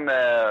من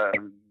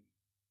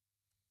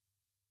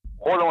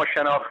خودمو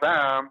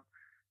شناختم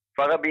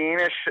فقط به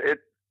اینش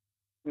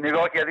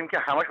نگاه کردیم که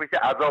همش باید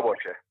عذاب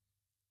باشه.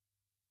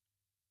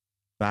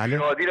 بله.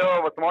 شادی رو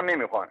واسه ما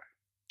نمیخوان.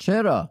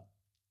 چرا؟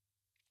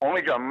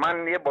 امید جان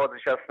من یه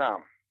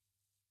بازنشستم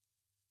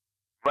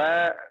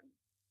و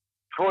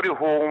طوری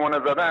حقوقمون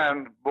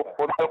زدن به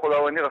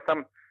خداوندی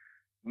قسم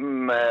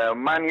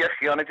من یه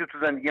خیانتی تو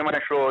زندگی من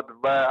شد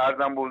و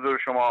عرضم به حضور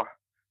شما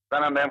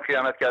زنم بهم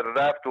خیانت کرد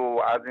رفت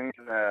و از این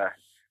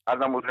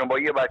عرضم به حضور با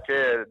یه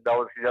بچه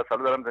 12-13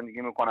 ساله دارم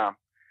زندگی میکنم.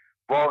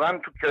 واقعا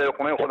تو کرایه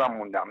خونه خودم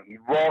موندم.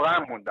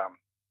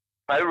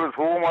 برای روز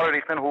حقوق ما رو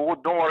ریختن،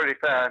 حقوق 2 ماه رو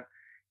ریختن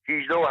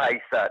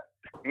 18,800.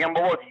 میگم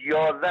بابا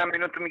 11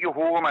 میلیون تو میگی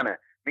حقوق منه.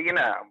 میگه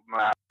نه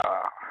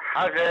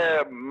حق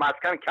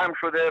مسکن کم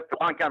شده،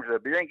 فلان کم شده.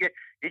 ببین که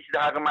هیچ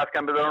حق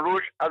مسکن بذارن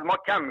روش از ما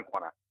کم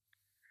میکنن.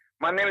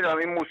 من نمیدونم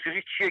این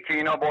موسیقی چیه که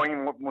اینا با این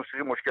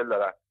موسیقی مشکل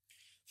دارن.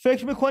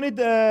 فکر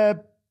میکنید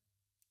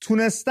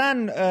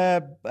تونستن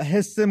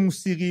حس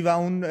موسیقی و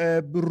اون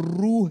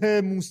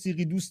روح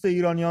موسیقی دوست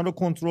ایرانیان رو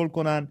کنترل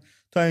کنن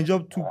تا اینجا؟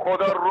 تو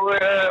خدا روح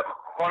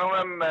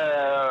خانم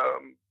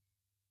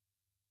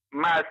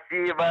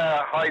مستی و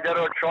هایده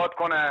رو شاد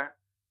کنه.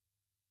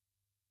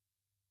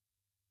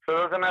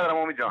 صداتو ندارم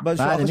امید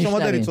جان. شما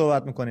دارید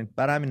صحبت میکنین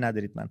برای همین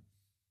ندارید. من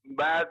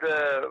بعد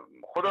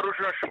خدا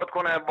روشون رو شاد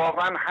کنه.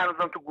 واقعا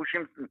هنوزم تو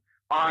گوشیم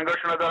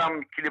آهنگاشون رو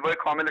دارم، کلیپای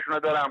کاملشون رو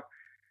دارم.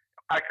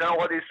 اکثر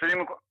اوقات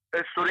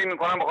استوری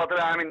میکنم به خاطر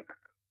همین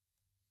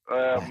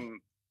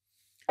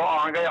با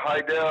آهنگای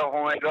هایده،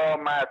 هومگا،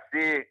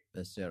 مستی.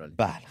 بسیار عالی.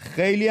 بله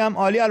خیلی هم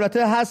عالی.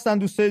 البته هستن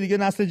دوستای دیگه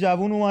نسل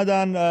جوان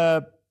اومدن،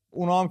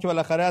 اونا هم که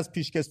بالاخره از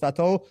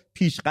پیشکسوت‌ها و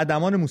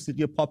پیشقدمان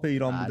موسیقی پاپ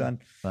ایران بودن.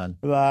 بله.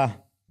 و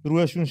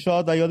روحشون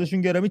شاد و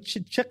یادشون گرامی.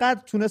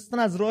 چقدر تونستن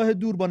از راه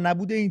دور با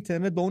نبود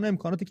اینترنت با اون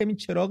امکاناتی که این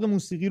چراغ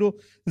موسیقی رو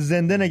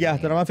زنده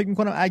نگه دارن. من فکر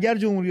میکنم اگر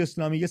جمهوری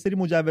اسلامی یه سری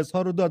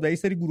مجوزها رو داد و یه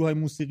سری گروه‌های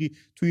موسیقی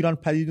تو ایران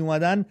پدید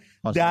اومدن،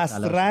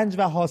 دسترنج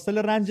و حاصل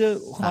رنج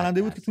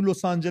خواننده بود که تو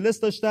لس آنجلس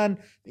داشتن،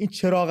 این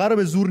چراغه رو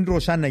به زور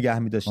روشن نگه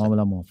می‌داشتن.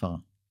 کاملا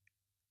موافقم.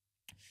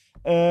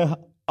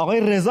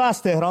 آقای رضا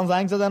از تهران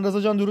زنگ زدن.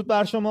 رضا جان درود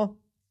بر شما.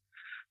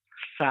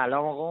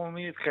 سلام آقا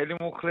امید، خیلی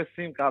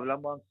مخلصیم. قبلا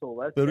با هم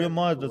صحبت به روی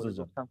ما رضا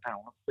جان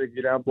تماس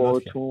بگیرم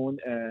باهاتون.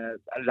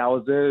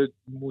 لحاظ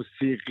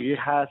موسیقی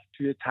هست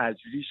توی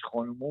تجریش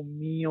خانمو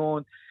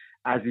میون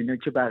از اینا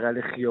که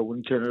بغل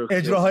خیابونی کنار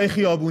اجراهای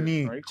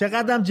خیابونی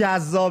چقدرم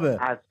جذابه،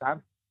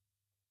 اصلا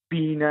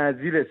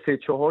بی‌نظیره.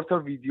 3-4 تا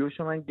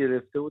ویدیوشو من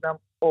گرفته بودم،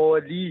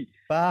 عالی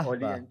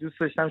عالی. یعنی دوست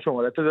داشتم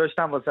شماره‌ات رو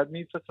داشتم واسط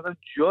میفرستادم،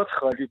 جات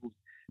خالی بود.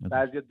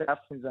 بعضیا دف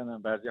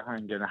میزنن، بعضیا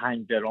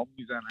هنگ درام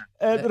میزنن.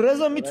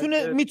 رضا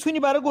میتونی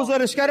برای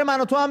گزارشگر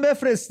من و تو هم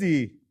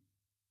بفرستی؟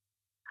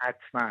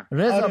 حتما.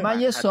 رضا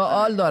من یه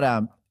سوال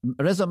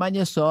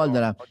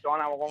دارم.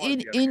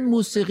 این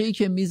موسیقی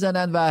که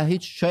میزنن و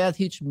شاید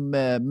هیچ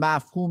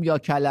مفهوم یا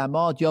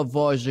کلمات یا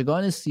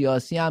واژگان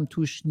سیاسی هم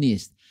توش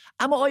نیست،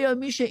 اما آیا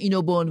میشه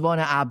اینو به عنوان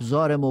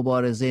ابزار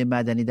مبارزه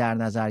مدنی در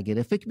نظر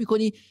گرفت؟ فکر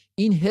میکنی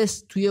این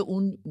حس توی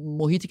اون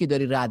محیطی که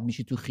داری رد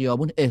میشی تو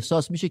خیابون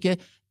احساس میشه که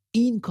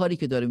این کاری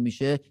که داره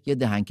میشه یه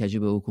دهنکجی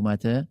به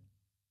حکومته؟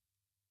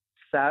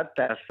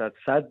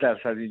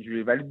 100%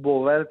 اینجوری، ولی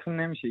باورتون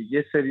نمیشه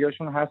یه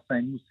سریاشون هستن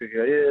این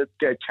موسیقیای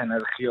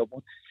کنار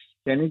خیابون،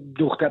 یعنی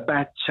دختر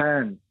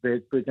بچن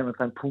بگم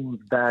مثلا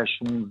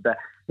 15-16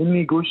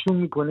 نگاهشون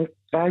میکنه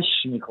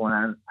قش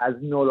میکنن از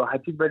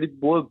ناراحتی، ولی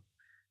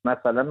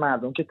مثلا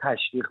مردم که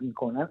تشویق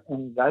میکنن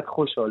اونقدر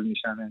خوشحال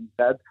میشن،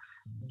 اونقدر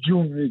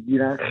جون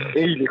میگیرن.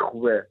 خیلی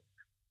خوبه،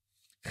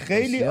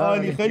 خیلی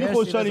عالی، خیلی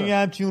خوشحالیم یه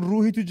همچین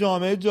روحی تو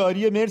جامعه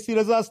جاریه. مرسی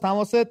رضا از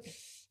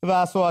تماست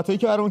و صحبتایی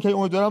که برامون که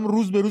امیدوارم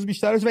روز به روز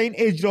بیشتر بشه و این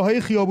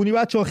اجراهای خیابونی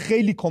بچه‌ها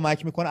خیلی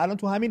کمک میکنه. الان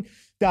تو همین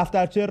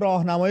دفترچه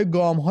راهنمای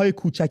گام‌های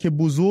کوچک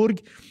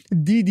بزرگ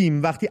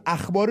دیدیم وقتی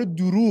اخبار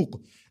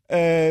دروغ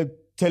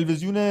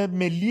تلویزیون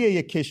ملی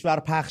یک کشور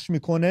پخش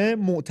میکنه،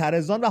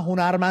 معترضان و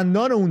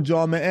هنرمندان اون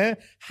جامعه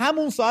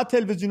همون ساعت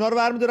تلویزیونا رو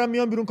برمی‌دارن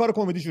میان بیرون کار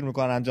کمدی شروع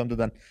میکنن انجام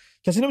دادن.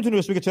 کسی نمیتونه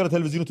بهش بگه چرا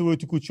تلویزیون تو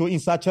تو کوچه و این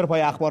ساعت چرا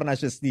پای اخبار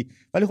نشستی،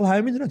 ولی خب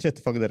همه میدونن چه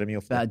اتفاقی داره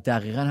میفته.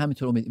 دقیقاً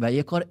همینطور امید. و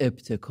یه کار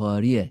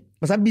ابتکاریه.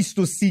 مثلا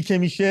 23 که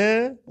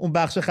میشه اون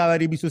بخش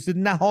خبری 23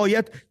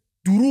 نهایت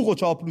دروغ و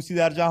چاپلوسی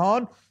در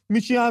جهان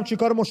میچی همچین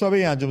کار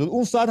مشابهی انجام داد.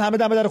 اون ساعت همه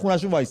دم در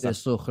خونه‌شون وایسن،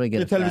 سخره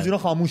گرفتن، تلویزیون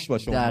خاموش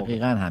باشه.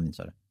 دقیقاً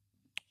همینطوره.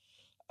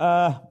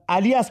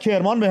 علی از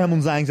کرمان بهمون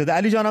زنگ زده.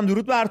 علی جانم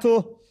درود بر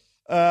تو،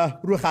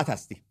 روی خط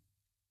هستی.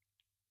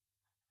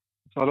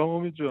 سلام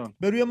امید جان.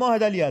 به روی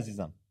ماهت علی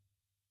عزیزم.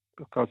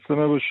 خسته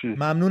نباشی.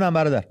 ممنونم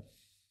برادر.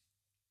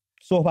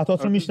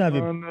 صحبتات رو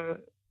میشنویم.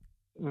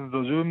 من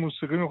راجع به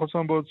موسیقی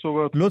میخواستم باهات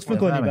صحبت لطف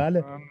میکنی.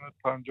 بله. من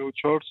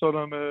 54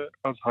 سالمه،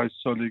 از 8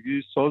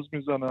 سالگی ساز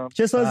میزنم.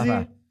 چه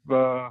سازی؟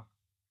 و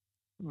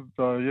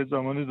یه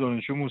زمانی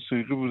دانشجو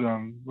موسیقی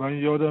بودم. من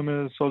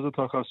یادم ساز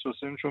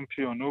تخصصیم چون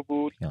پیانو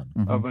بود.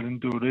 اولین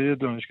دوره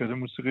دانشکده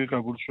موسیقی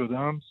قبول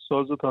شدم،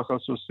 ساز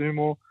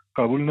تخصصیمو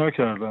قبول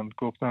نکردن،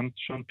 گفتن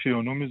چون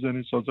پیانو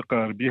میزنی ساز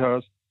غربی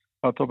هست.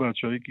 حتی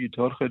بچهای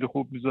گیتار خیلی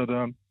خوب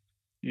میزدن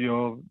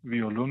یا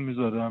ویولون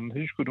میزدن،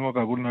 هیچ کدوم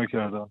قبول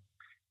نکردن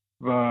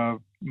و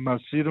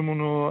مسیرمون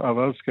رو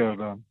عوض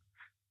کردم.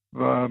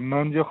 و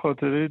من یه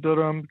خاطره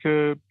دارم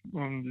که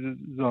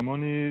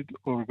زمانی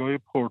ارگای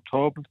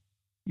پورتابل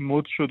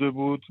مد شده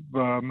بود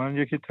و من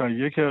یکی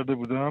تهیه کرده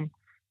بودم،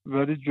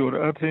 ولی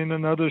جرأت اینو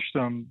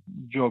نداشتم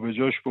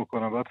جابجاش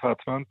بکنم، بعد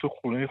حتما تو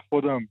خونه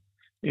خودم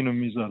اینو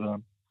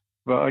میزدم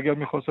و اگر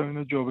میخواستم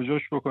اینو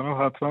جابجاش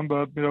بکنم حتما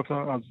باید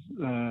میرفتم از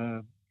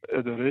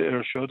اداره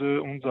ارشاد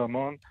اون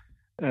زمان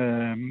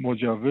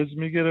مجوز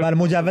میگرفت. بله،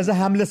 مجوز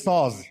حمل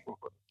ساز.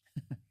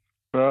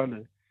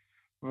 بله.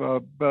 و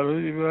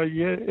برای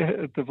یه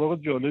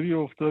اتفاق جالبی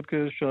افتاد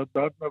که شاید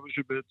بد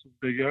نباشه بهتون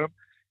بگم،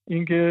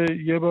 اینکه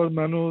یه بار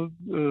منو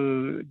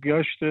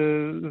گشت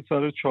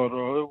سر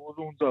چهارراه بود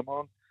اون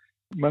زمان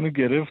منو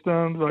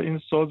گرفتن و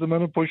این ساز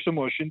منو پشت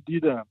ماشین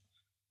دیدن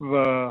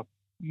و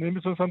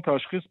نمیتونستم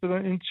تشخیص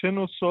بدن این چه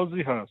نوع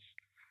سازی هست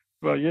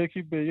و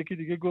یکی به یکی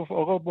دیگه گفت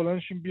آقا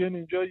بلندشین بیان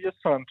اینجا یه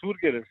سنتور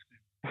گرفتیم.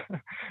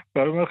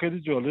 برای من خیلی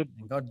جالب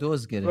بود.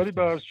 دوز گرفت. ولی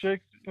به هر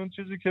شکل اون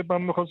چیزی که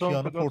من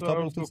می‌خواستم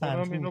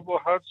بکنم اینو با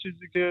هر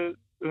چیزی که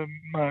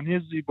معنی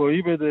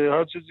زیبایی بده،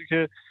 هر چیزی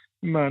که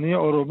معنی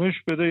آرامش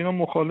بده، اینا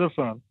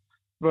مخالفن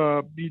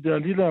و بی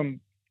دلیلم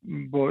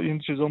با این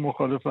چیزا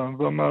مخالفن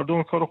و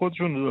مردم کار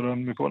خودشون رو دارن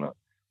میکنن.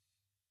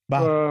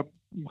 و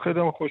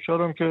خیلی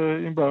خوشحالم که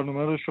این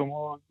برنامه رو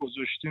شما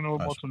گذاشتین و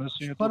ما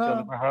تونستیم تو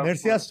کلمه حرف.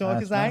 مرسی از شما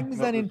که زنگ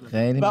میزنین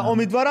و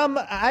امیدوارم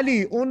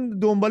علی اون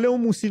دنبال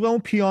اون موسیقی و اون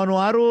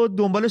پیانو رو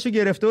دنبالش رو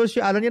گرفته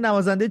باشی، الان یه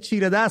نوازنده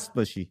چیره دست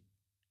باشی.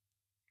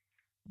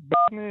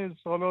 بد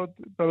نیست، حالا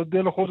برای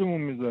دل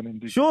خودمون میزنیم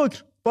دیگه.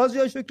 شکر، باز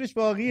جای شکرش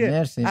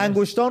باقیه.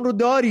 انگشتان رو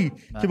داری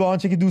که با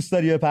آنچه که دوست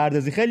داری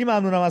بپردازی. خیلی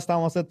ممنونم از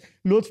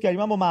تماست، لطف کردی.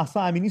 من با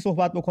مهسا امینی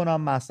صحبت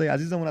بکنم. مهسا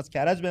عزیزمون از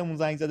کرج بهمون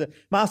زنگ زده.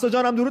 مهسا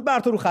جانم درود بر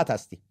تو، رو خط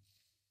هستی.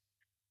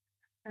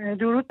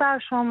 درود بر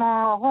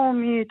شما آقا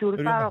امید،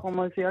 درود بر آقا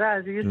مازیار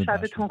عزیز،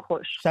 شبتون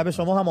خوش. شب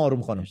شما هم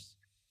آروم خانم.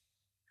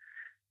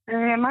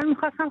 من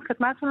میخواستم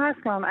خدمتتون عرض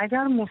کنم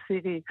اگر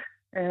موسیقی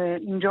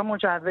اینجا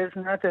مجوز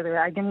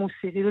نداره، اگه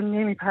موسیقی رو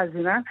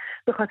نمیپذیرن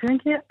به خاطر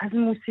اینکه از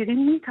موسیقی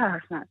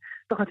میترسن،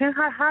 به خاطر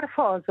هر حرف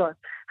آزاد،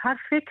 هر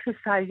فکر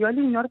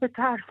سیالی اینا رو به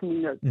ترس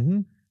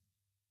میندازه.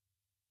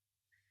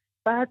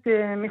 بعد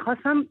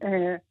میخواستم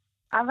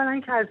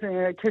اولا که از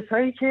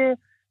کسایی که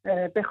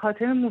به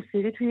خاطر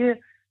موسیقی توی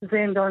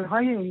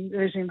زندانهای این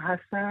رژیم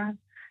هستن،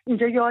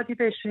 اینجا یادی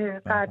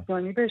بشه،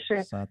 قدردانی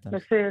بشه،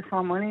 مثل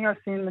سامان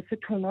یاسین، مثل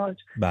توماج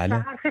و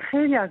حرف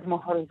خیلی از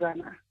ماها رو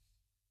زنن.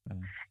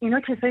 اینا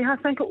کسایی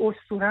هستن که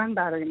اسطوره‌ن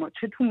برای ما،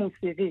 چه تو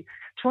موسیقی،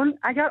 چون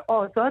اگر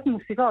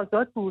موسیقی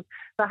آزاد بود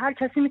و هر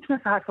کسی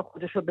میتونه حرف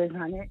خودش رو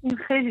بزنه، این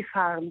خیلی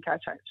فرق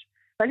می‌کرد.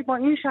 ولی با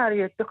این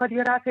شرایط بخواد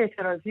یه رفع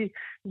اعتراضی،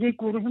 یه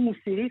گروه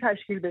موسیقی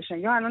تشکیل بشه،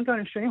 یا الان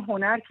دانشجوی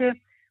هنر که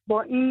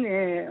با این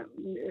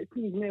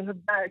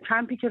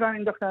کمپی که راه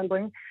انداختن، با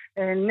این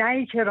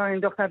نهی که راه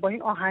انداختن، با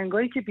این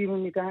آهنگایی که بیرون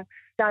میدن،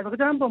 در واقع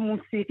دارن با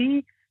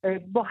موسیقی،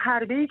 با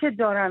حربه‌ای که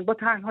دارن، با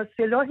تنها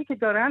سلاحی که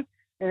دارن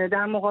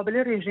در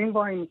مقابل رژیم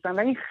وای میستن و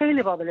این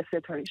خیلی قابل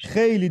ستایش.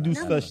 خیلی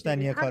دوست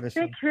داشتنیه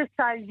کارشون. هر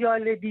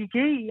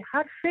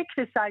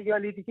فکر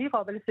سیال دیگه‌ای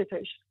قابل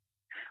ستایش.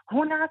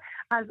 هنر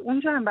از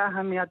اونجا هم به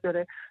اهمیت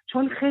داره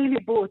چون خیلی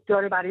بعد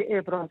داره برای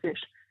ابرازش.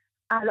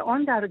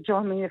 الان در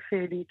جامعه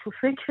فعلی، تو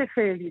فکر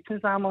فعلی، تو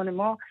زمان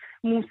ما،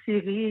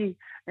 موسیقی،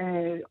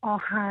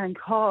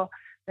 آهنگ‌ها،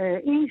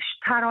 این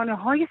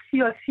ترانه‌های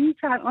سیاسی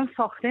که الان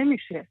ساخته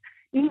میشه،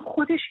 این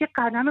خودش یه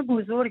قدم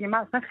بزرگه. من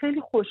اصلا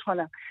خیلی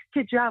خوشحالم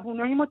که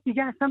جوانای ما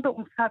دیگه اصلا به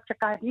اون سبک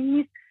قدیم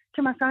نیست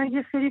که مثلا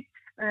یه سری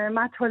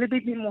مطالب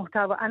بی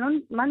محتوا.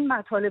 الان من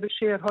مطالب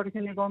شعرها رو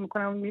که نگاه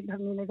میکنم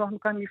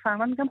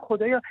میفهمم، میگم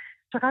خدایا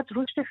چقدر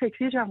رشد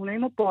فکری جوانای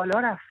ما بالا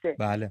رفته.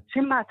 بله.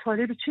 چه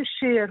مطالبی، چه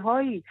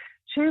شعرهایی،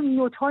 چه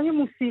نوت‌های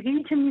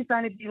موسیقی که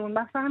میزنه بیرون.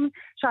 مثلا همین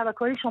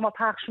شبکه‌های شما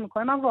پخش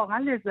میکنه، من واقعا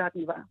لذت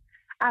میبرم.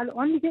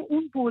 الان دیگه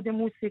اون بود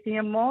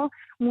موسیقی ما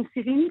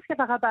موسیقی نیست که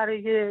فقط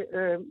برای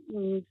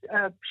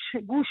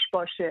گوش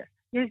باشه،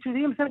 یه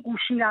جوری مثلا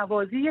گوشی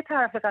نوازی یه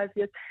طرف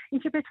قضیه است.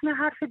 این که بتونه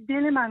حرف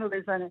دل منو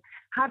بزنه،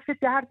 حرف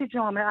درد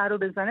جامعه رو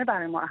بزنه،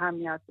 برای ما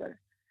اهمیت داره.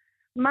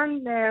 من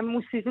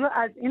موسیقی رو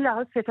از این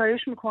لحاظ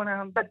ستایش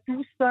میکنم و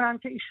دوست دارم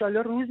که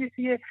ایشالله روزی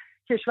توی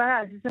کشور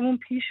عزیزمون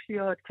پیش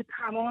بیاد که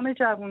تمام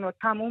جوانات،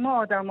 تمام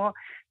آدما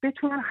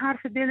بتونن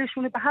حرف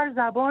دلشون به هر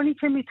زبانی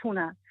که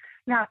میتونن،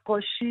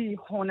 نقاشی،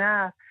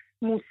 هنر،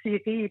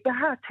 موسیقی، به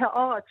هر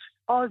تئاتر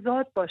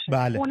آزاد باشه.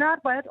 بله. هنر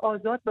باید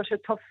آزاد باشه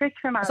تا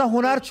فکر من. مثلا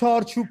هنر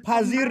چارچوب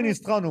پذیر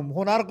نیست خانم،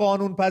 هنر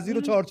قانون پذیر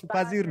و چارچوب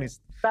پذیر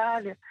نیست.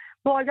 بله،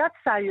 باید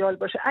سیال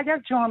باشه.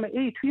 اگر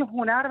جامعه‌ای توی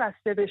هنر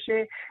بسته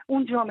بشه،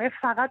 اون جامعه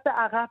فقط به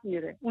عقب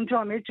میره، اون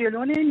جامعه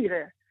جلو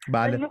نمیره.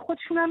 بله. اینا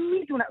خودشون هم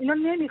میدونن، اینا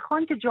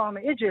نمیخوان که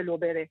جامعه جلو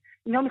بره،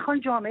 اینا میخوان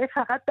جامعه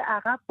فقط به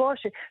عقب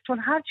باشه، چون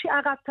هرچی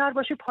عقب‌تر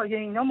باشه پایه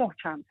اینا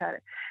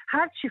محکم‌تره.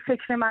 هرچی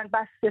فکر من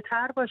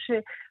بسته‌تر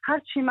باشه،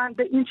 هرچی من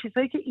به این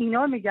چیزایی که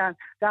اینا میگن،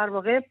 در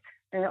واقع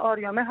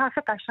آریامه حرف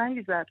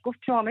قشنگی زد، گفت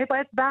جامعه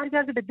باید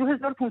برگرده به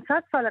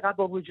 2500 سال قبل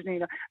با وجود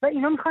اینا و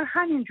اینا میخوان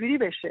همینجوری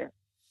بشه.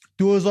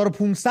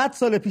 2500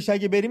 سال پیش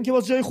اگه بریم که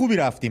باز جای خوبی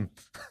رفتیم.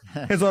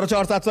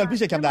 1400 سال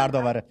پیش یکم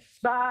دردآوره.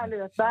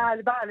 بله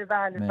بله بله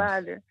بله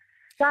بله.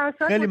 در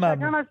اصل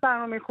متشکرم از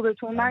برنامه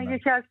خوبتون. من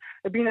یکی از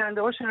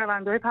بیننده و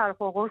شنونده های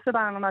پرخوش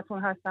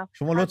برنامه‌تون هستم.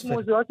 شما لطفاً.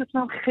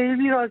 موضوعاتتون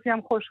خیلی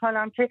راضیم،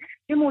 خوشحالم که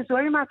این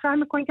موضوعی مطرح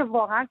میکنین که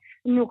واقعا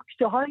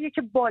نکته‌هایی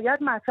که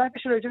باید مطرح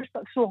بشه راجعش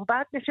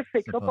صحبت بشه،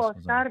 فکرها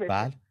بازتر بشه.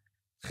 بله.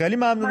 خیلی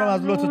ممنونم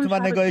از لطفتون و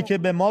نگاهی که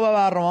به ما و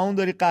برنامه‌مون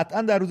داری.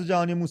 قطعاً در روز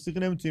جهانی موسیقی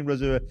نمیتونیم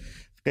راجع به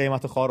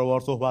قیمت خاروار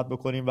صحبت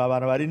بکنیم و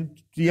بنابراین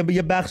یه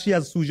بخشی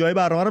از سوژه‌های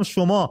برنامه رو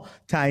شما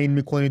تعیین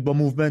میکنید با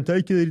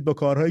موومنتایی که دارید، با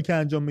کارهایی که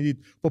انجام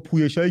میدید، با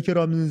پویشایی که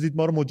راه میندازید،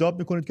 ما رو مجاب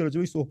میکنید که راجع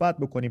بهش صحبت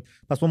بکنیم.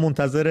 پس ما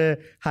منتظر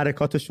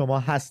حرکات شما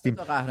هستیم.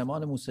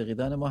 قهرمان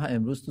موسیقیدان ما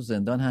امروز تو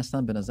زندان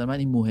هستن. به نظر من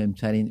این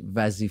مهمترین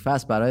وظیفه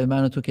است برای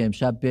من و تو که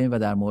امشب بیایم و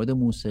در مورد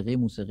موسیقی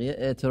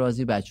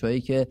اعتراضی،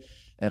 بچه‌هایی که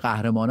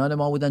قهرمانان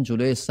ما بودن،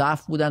 جلوی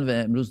صف بودن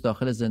و امروز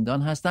داخل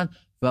زندان هستن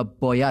و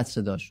باید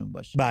صداشون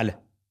باشه.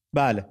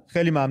 بله،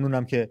 خیلی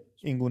ممنونم که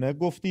این گونه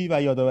گفتی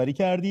و یادآوری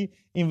کردی.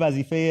 این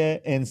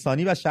وظیفه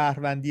انسانی و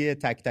شهروندی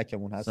تک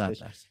تکمون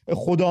هستش.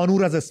 خدا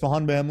نور از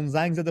اصفهان بهمون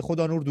زنگ زده.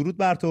 خدا نور، درود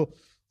بر تو،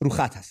 رو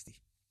خط هستی.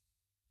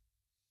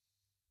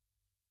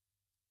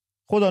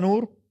 خدا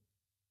نور.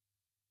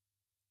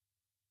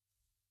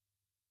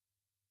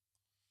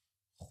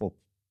 خب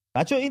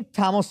بچه این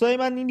تماسای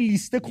من این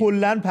لیست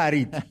کلن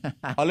پرید.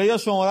 حالا یا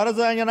شماره رو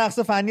زدن یا نقص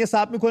فنی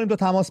ثبت میکنیم تا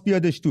تماس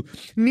بیادش تو.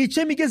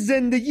 نیچه میگه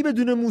زندگی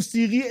بدون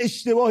موسیقی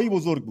اشتباهی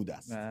بزرگ بوده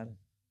است.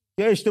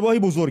 یا اشتباهی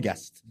بزرگ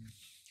است.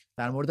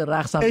 در مورد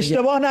رقص هم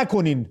اشتباه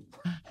نکنین.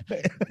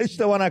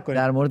 اشتباه نکنین.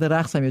 در مورد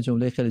رقص هم یه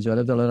جمله خیلی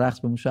جالب داره. رقص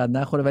بهمون شاید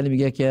نخوره ولی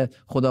میگه که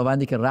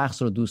خداوندی که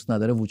رقص رو دوست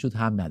نداره وجود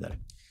هم نداره.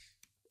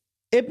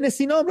 ابن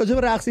سینا هم راجع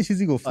به رقص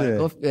چیزی گفته.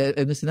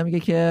 ابن سینا میگه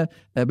که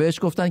بهش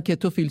گفتن که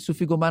تو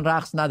فیلسوفی، گفت من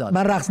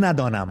رقص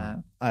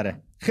ندانم.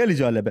 آره خیلی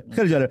جالبه.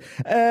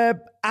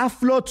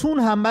 افلاطون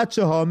هم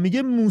بچه‌ها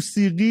میگه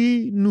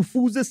موسیقی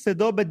نفوذ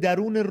صدا به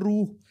درون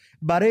روح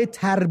برای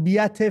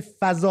تربیت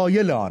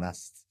فضایل آن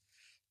است.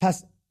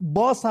 پس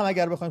باز هم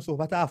اگر بخوایم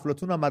صحبت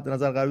افلاطون هم مد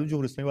نظر قرار بدیم،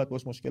 جمهوری اسلامی باید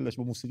باش مشکل داشت،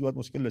 با موسیقی باید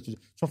مشکل داشت،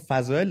 چون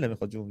فضایل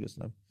نمیخواد جمهوری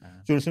اسلامی.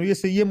 جمهوری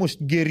اسلامی یه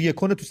مشت گریه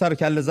کنه تو سر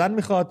کله زن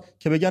میخواد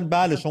که بگن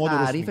بله شما درست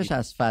میگید. تعریفش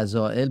از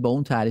فضایل با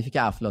اون تعریفی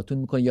که افلاطون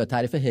میکنه یا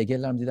تعریف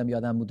هگل هم دیدم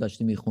یادم بود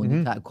داشتی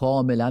میخوندی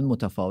کاملا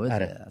متفاوته.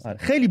 آره.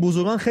 خیلی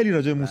بزرگان خیلی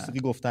راجع به موسیقی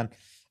گفتن،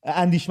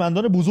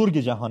 اندیشمندان بزرگ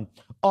جهان.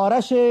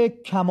 آرش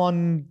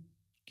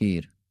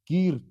کمانگیر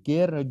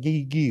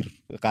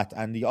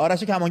قطعا دیگه.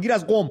 آرش کمانگیر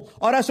از قم.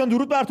 آرش جان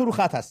درود بر تو، رو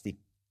خط هستی.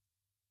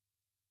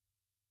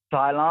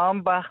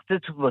 سلام،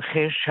 وقتتون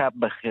بخیر، شب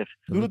بخیر.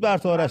 درود بر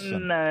تو آرش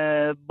جان.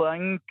 با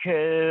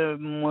اینکه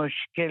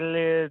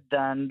مشکل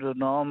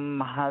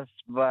دندونام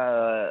هست و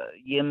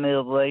یه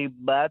مقداری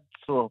بد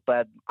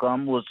صحبت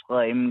میکنم،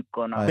 عذرخواهی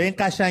میکنم. به این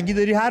قشنگی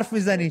داری حرف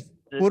میزنی؟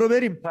 برو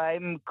بریم. سعی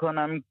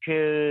میکنم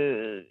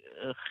که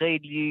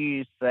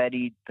خیلی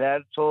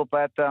سریعتر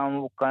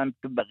صحبتم بکنم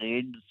که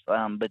بقیه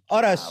دوستان بتونم.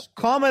 آرش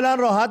کاملا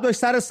راحت باش،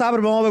 سر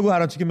صبر به ما بگو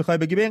هر آنچه که میخوای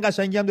بگی. به این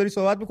قشنگی هم داری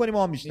صحبت میکنی،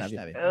 ما هم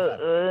میشنویم.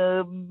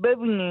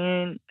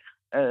 ببینین،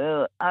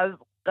 از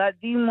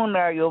قدیم و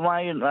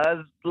نیامین، از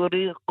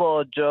دوره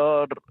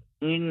قاجار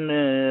این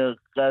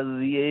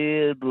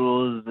قضیه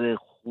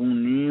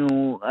روزخونی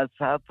و از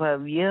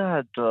صفویه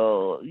حتی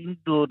این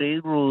دوره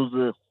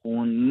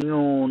روزخونی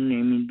و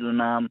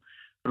نمیدونم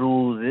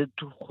روزه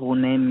تو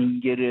خونه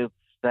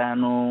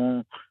میگرفتن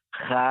و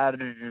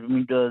خرج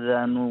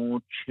میدادن و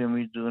چه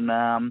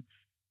میدونم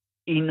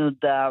اینو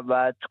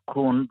دعوت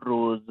کن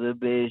روزه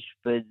بهش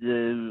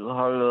بده،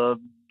 حالا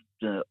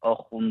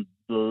آخوند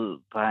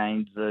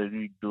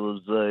 5,000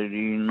 2,000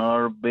 اینا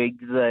رو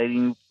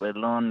بگذاریم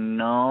فلان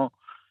اینا.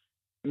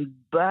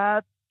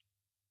 بعد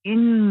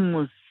این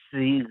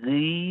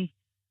موسیقی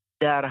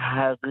در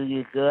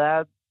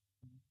حقیقت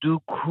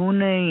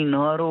دکون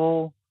اینا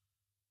رو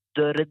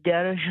داره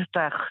درش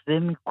تخته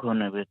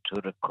میکنه به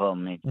طور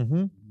کامل.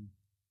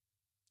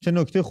 چه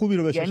نکته خوبی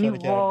رو بهش اشاره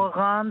کردی. یعنی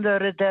واقعا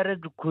داره در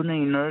دکون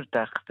اینا رو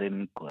تخته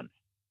میکنه.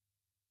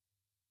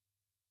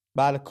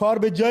 بله، کار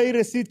به جایی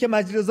رسید که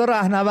مجید رضا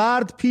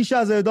رهنورد پیش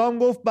از اعدام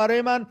گفت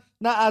برای من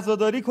نه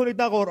عزاداری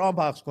کنید نه قرآن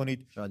پخش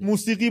کنید،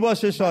 موسیقی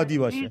باشه شادی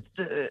باشه.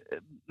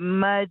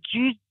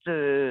 مجید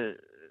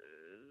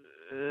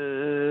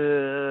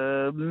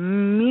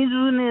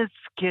میدونست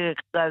که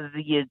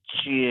قضیه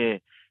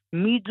چیه،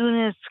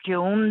 میدونست که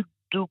اون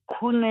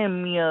دکونه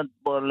میاد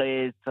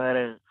بالای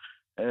سر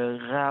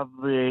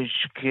قبرش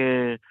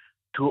که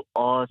تو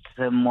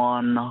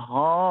آسمان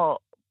ها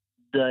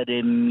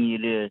داره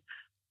میره.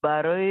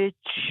 برای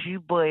چی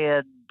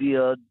باید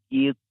بیاد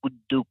یک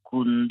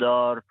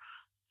دکوندار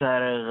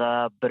سر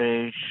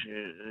قبرش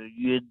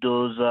یه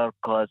 2,000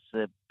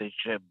 کاسه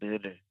بشه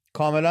بره؟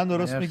 کاملا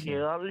درست میگی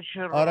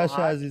آرش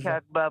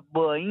عزیزم. و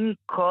با این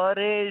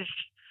کارش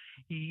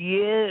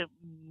یه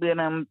به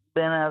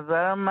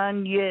نظر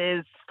من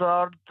یه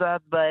استارت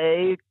زد و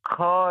ای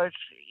کاش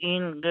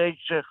این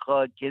قشر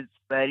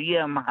خاکستری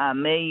هم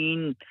همه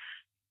این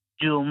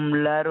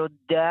جمله رو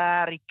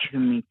درک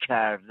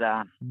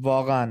میکردن.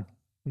 واقعا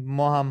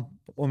ما هم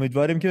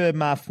امیدواریم که به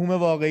مفهوم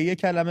واقعی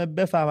کلمه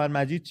بفهمن.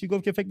 مجید چی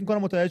گفت که فکر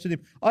میکنم متوجه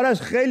شدیم.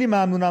 آرش خیلی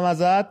ممنونم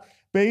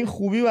ازت، به این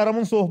خوبی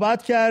برامون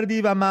صحبت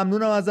کردی و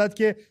ممنونم ازت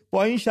که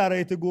با این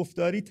شرایط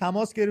گفتاری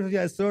تماس گرفتی،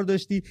 اصرار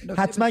داشتی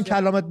حتما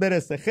کلامت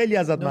برسه. خیلی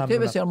ازت ممنونم. نکته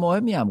بسیار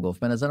مهمی هم گفت.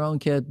 به نظر من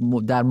که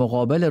در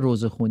مقابل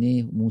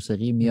روزخونی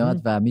موسیقی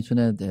میاد و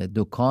میتونه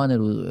دکان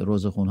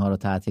روزخونها رو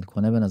تعطیل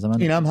کنه. به نظر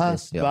من اینم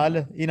هست.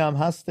 بله اینم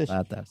هستش.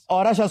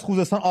 آرش از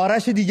خوزستان،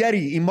 آرش دیگری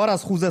این بار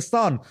از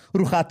خوزستان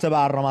رو خط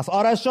برنامه است.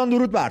 آرش جان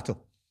درود بر تو.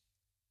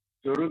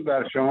 درود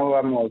بر شما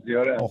و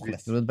مازیار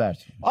عزیز. درود بر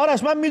تو.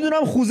 آرش من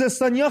میدونم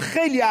خوزستانی‌ها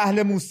خیلی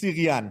اهل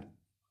موسیقی هن.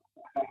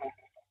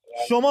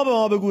 شما به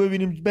ما بگو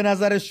ببینیم به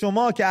نظر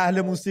شما که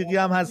اهل موسیقی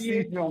هم هستی.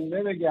 یه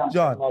جمله بگم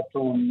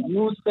خدمتتون.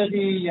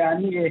 موسیقی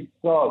یعنی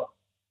احساس.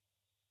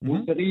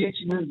 موسیقی یه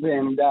چیز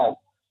زنده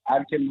است.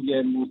 هر که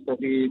میگه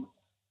موسیقی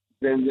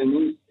زنده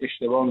نیست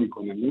اشتباه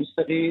میکنه.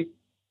 موسیقی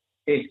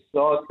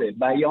احساسه،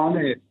 بیان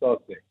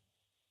احساسه.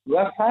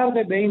 و فرق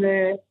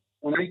بین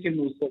اونایی که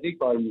موسیقی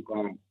کار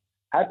میکنن،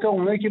 حتی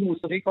اونایی که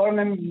موسیقی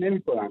کار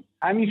نمیکنن،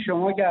 همین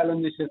شما که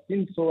الان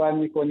نشستین صحبت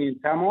میکنین،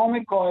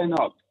 تمام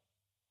کائنات،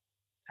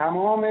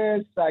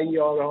 تمام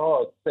سیاره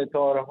ها،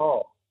 ستاره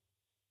ها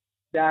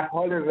در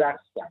حال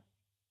رقصن.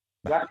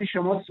 وقتی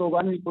شما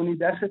صحبت میکنید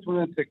دستتون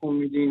رو تکون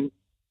میدین،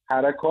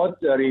 حرکات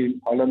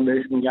دارین، حالا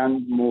بهش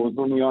میگن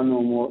موزون یا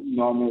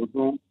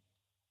ناموزون،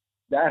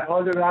 در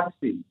حال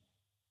رقصین.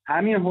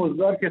 همین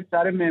حضار که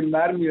سر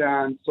منبر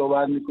میرن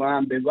صحبت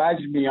میکنن، به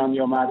وجه میان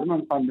یا مردم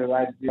میخوان به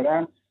وجه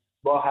بیارن،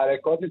 با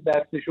حرکات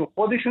دستشون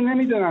خودشون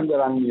نمیدونن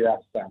دارن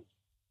میرقصن.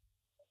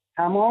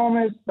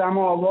 تمام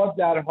سماوات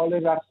در حال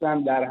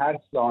رقصن، در هر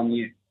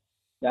ثانیه،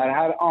 در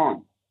هر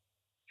آن.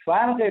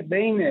 فرق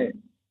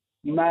بین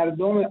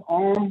مردم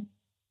عام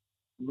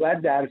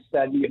و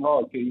درصدی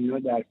ها که اینا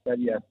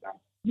درصدی هستن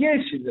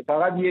یه چیزه،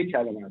 فقط یه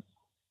کلمه است.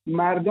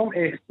 مردم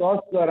احساس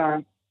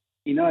دارن،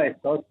 اینا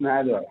احساس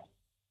ندارن.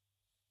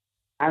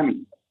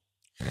 همین.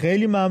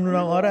 خیلی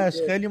ممنونم آرش،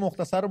 خیلی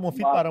مختصر و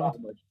مفید برامون.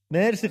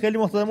 مرسی، خیلی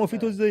مختصر و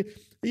مفید توضیح دادی.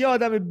 یه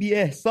آدم بی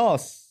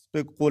احساس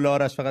به قول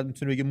آرش فقط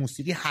میتونه بگه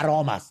موسیقی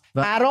حرام است.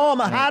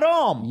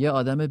 حرام. یه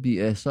آدم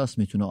بی احساس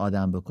میتونه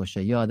آدم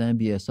بکشه، یه آدم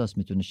بی احساس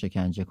میتونه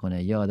شکنجه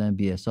کنه، یه آدم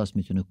بی احساس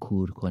میتونه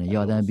کور کنه، یه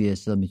آدم بی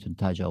احساس میتونه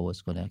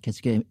تجاوز کنه.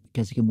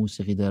 کسی که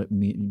موسیقی داره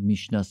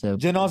میشناسه،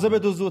 جنازه به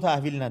دوز و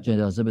تحویل نده.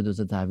 جنازه به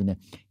دوز تحویل نه.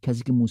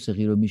 کسی که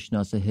موسیقی رو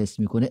میشناسه، حس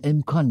میکنه،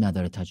 امکان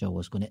نداره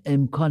تجاوز کنه،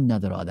 امکان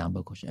نداره آدم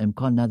بکشه،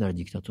 امکان نداره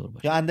دیکتاتور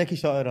باشه. یا اندکی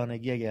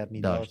شاعرانگی اگر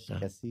می‌داشت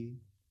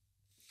کسی.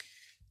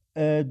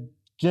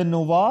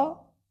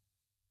 جنوا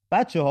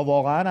بچه ها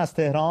واقعا از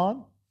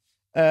تهران،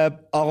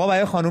 آقا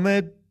و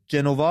خانم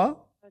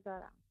جنوا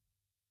دارم.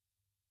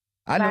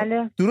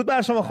 بله. درود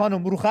بر شما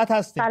خانم، رو خط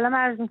هستیم. سلام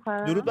عرض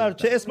می‌کنم. درود بر.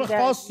 چه اسم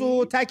خاص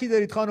و تکی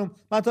دارید خانم؟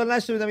 من تا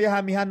نشنیدم یه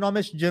همیهن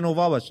نامش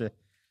جنوا باشه.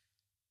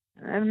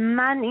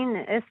 من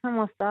این اسم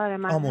مستعار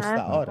من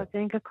هست، خاطر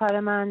اینکه کار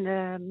من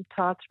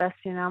تئاتر و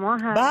سینما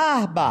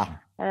هست. به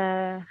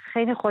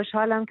خیلی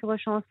خوشحالم که با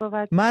شما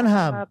صحبت من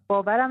هم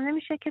باورم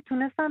نمیشه که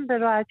تونستم به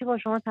راحتی با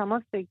شما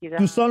تماس بگیرم.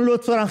 دوستان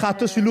لطف دارن،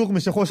 خط شلوغ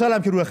میشه.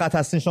 خوشحالم که روی خط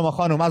هستین شما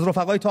خانم. از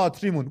رفقای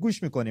تئاتریمون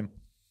گوش میکنیم.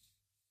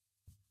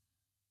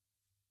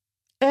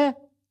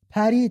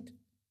 پرید.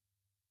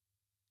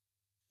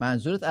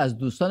 منظورت از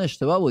دوستان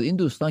اشتباه بود، این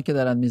دوستان که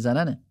دارن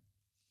میزننه.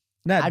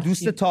 نه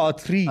دوست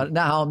تئاتری.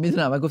 نه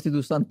میدونم، من گفتی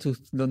دوستان تو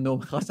لندن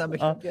خواستم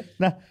بگم.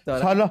 نه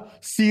حالا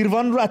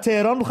سیروان رو از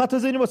تهران رو خط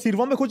بزنیم. با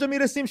سیروان به کجا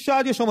میرسیم؟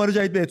 شاید یه شماره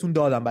جدید بهتون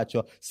دادم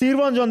بچه‌ها.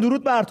 سیروان جان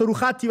درود بر تو، رو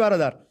خطی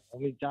برادر.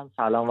 امید جان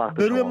سلام، وقت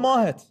شما بروی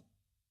ماهت.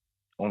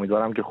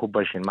 امیدوارم که خوب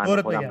باشین.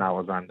 من خودم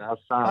نوازنده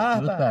هستم.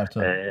 درود بر تو.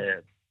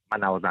 من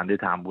نوازنده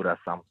تنبور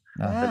هستم.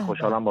 خیلی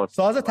خوشحالم با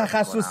ساز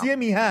تخصصی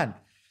میهن.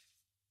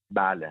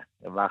 بله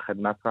و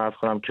خدمتتون عرض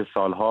کنم که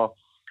سالها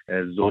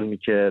ظلمی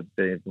که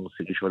به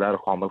موسیقی شده رو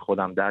کامل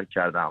خودم درک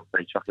کردم و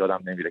هیچ وقت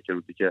یادم نمیره که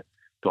روزی که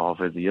تو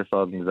حافظیه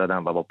ساز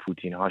میزدم و با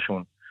پوتین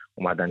هاشون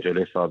اومدن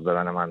جلوی ساز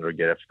زدن من رو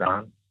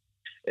گرفتن.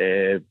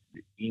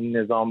 این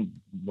نظام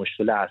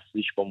مشکل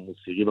اصلیش با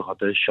موسیقی به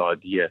خاطر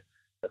شادیه،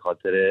 به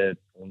خاطر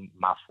اون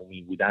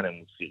مفهومی بودن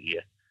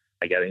موسیقیه.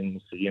 اگر این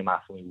موسیقی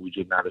مفهومی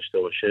وجود نداشته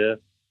باشه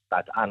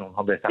قطعا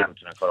اونها بهتر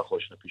میتونن کار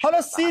خودشون پیش ببرن.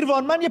 حالا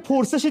سیروان من یه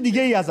پرسش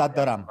دیگه ای ازت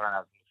دارم.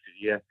 از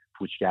موسیقی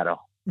پوچگرا.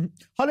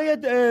 حالا یه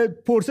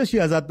پرسشی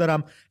ازت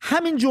دارم.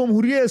 همین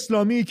جمهوری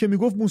اسلامی که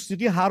میگفت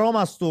موسیقی حرام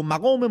است و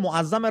مقام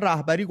معظم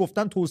رهبری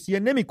گفتن توصیه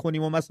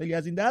نمی‌کنیم و مسئله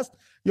از این دست،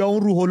 یا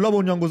اون روح الله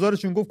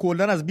بنیانگذارشون گفت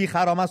کلا از بیخ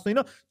حرام است و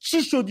اینا،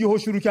 چی شد یهو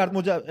شروع کرد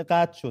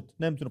قطع شد؟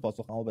 نمیتونه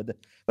پاسخمو بده.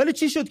 ولی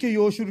چی شد که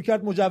یهو شروع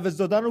کرد مجوز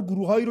دادن و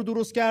گروهایی رو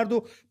درست کرد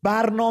و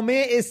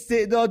برنامه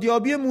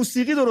استعدادیابی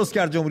موسیقی درست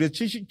کرد جمهوری؟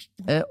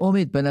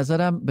 امید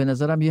به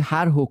نظرم یه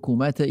هر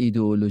حکومت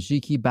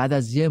ایدئولوژیکی بعد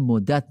از یه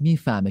مدت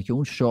میفهمه که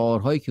اون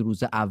شعارهایی که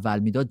روز اول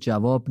میداد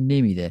جواب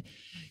نمیده،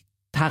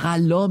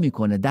 تقلا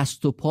میکنه،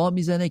 دست و پا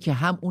میزنه که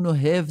هم اونو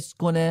حفظ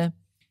کنه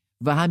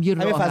و هم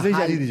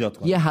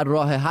یه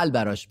راه حل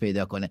براش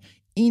پیدا کنه.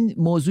 این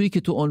موضوعی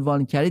که تو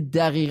عنوان کردی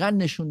دقیقاً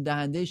نشون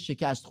دهنده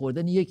شکست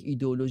خوردن یک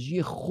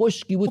ایدئولوژی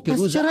خشکی بود که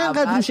روز اول. چرا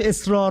انقدر روش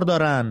اصرار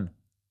دارن؟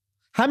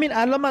 همین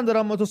الان من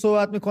دارم با تو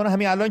صحبت میکنم،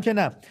 همین الان که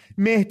نه،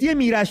 مهدی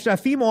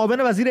میراشرفی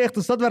معاون وزیر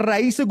اقتصاد و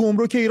رئیس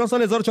گمرک ایران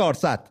سال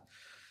 1400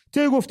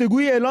 توی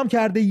گفتگویی اعلام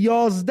کرده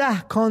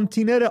 11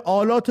 کانتینر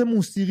آلات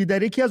موسیقی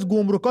در یکی از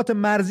گمرکات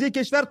مرزی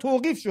کشور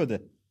توقیف شده.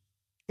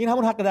 این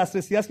همون حق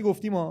دسترسی است که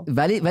گفتیم ها.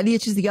 ولی یه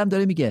چیز دیگه هم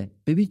داره میگه.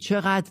 ببین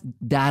چقدر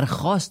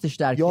درخواستش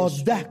در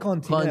 11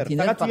 کانتینر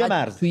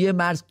فقط توی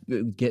مرز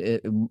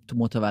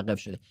متوقف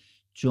شده.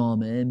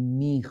 جامعه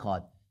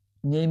میخواد،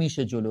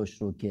 نمیشه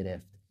جلوش رو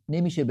گرفت،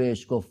 نمیشه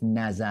بهش گفت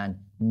نزن،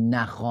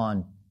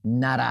 نخوان،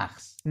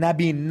 نرقص،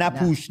 نبین،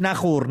 نپوش،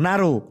 نخور،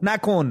 نرو،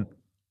 نکن.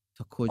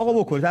 آقا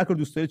بکنید هر کار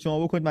دوست دارید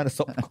شما بکنید، من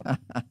حساب میکنم.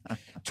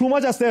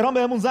 توماج از تهران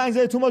بهمون زنگ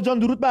زد. توماج جان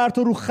درود بر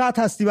تو، رو خط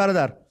هستی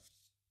برادر.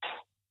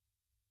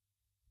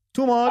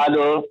 توماج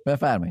الو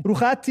بفرمایید. رو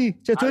خطی،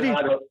 چطوری؟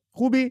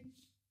 خوبی؟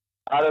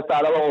 الو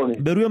سلام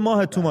امید. به روی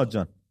ماه توماج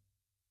جان.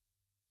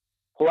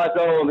 خوب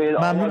هستم امید.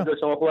 ممنون.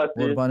 شما خوب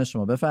هستی؟ قربان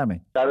شما،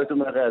 بفرمایید. شبتون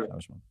بخیر.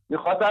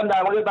 می‌خواستم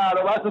در مورد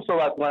برنامه‌تون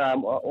صحبت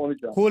کنم امید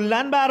جان.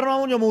 کلاً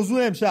برنامه‌مون یا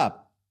موضوع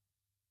امشب؟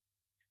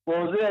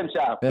 موضوع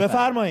امشب.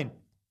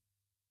 بفرمایید.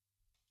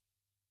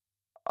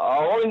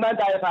 آقا من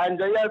در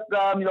 50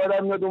 هستم،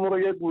 یادم میاد اون موقع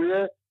یه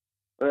گروه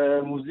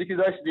موزیکی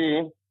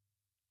داشتیم.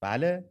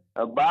 بله.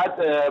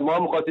 بعد ما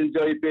می‌خواستیم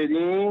جایی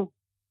بریم.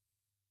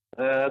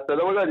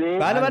 صدا دادیم؟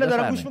 بله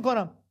دارم گوش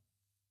میکنم.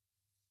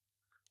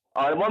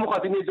 آره ما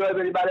می‌خواستیم یه جایی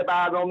بریم برای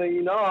برنامه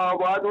اینا،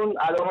 باید اون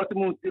علامات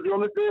موسیقی رو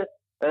مثل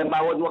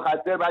مواد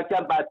مخدر بلکه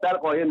هم بدتر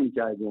قایم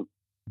می‌کردیم.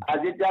 از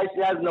یه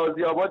جشنی از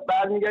نازی آباد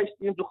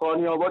برمیگشتیم، تو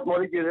خانی آباد ما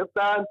رو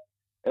گرفتن،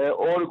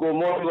 ارگ و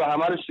مرگ و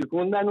همه رو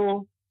شکوندن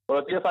و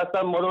یه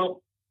فصل ما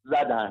رو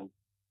زدن.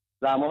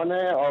 زمان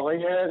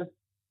آقای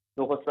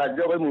نخست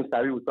وزیر آقای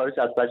موسیقی بود، سال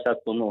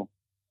 68-69.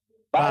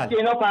 بعد که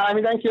اینا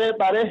فهمیدن که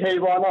برای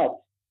حیوانات،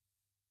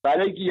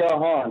 برای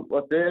گیاهان،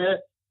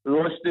 واسه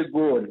رشد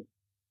گل،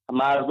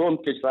 مردم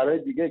کشورهای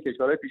دیگه،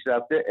 کشورهای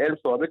پیشرفته علم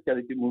ثابت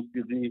کرده که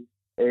موسیقی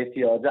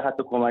احتیاجه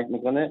حتی کمک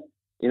میکنه،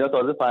 اینا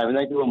تازه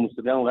فهمیدن که با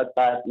موسیقی هم اونقدر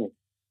بحث نیست.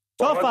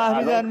 تا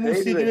فهمیدن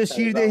موسیقی به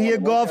شیردهی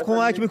گاو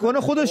کمک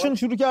میکنه خودشون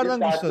شروع کردن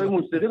گوش دادن.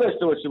 موسیقی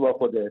داشته باشی با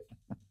خودت.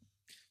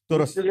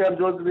 درست. موسیقی هم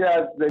جزئی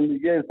از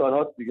زندگی انسان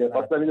هاست دیگه.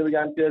 خواستم اینو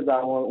بگم که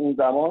اون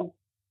زمان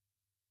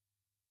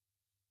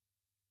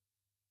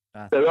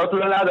صداتون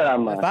رو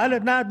ندارم من. بله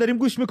نه داریم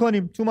گوش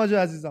میکنیم توماج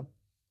عزیزم.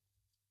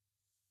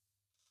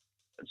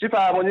 چی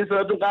فرمودین؟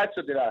 صداتون قطع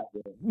شد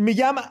لحظه.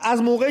 میگم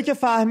از موقعی که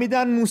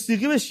فهمیدن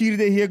موسیقی به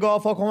شیردهی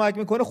گاوها کمک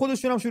میکنه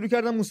خودشون هم شروع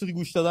کردن موسیقی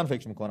گوش دادن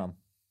فکر میکنم.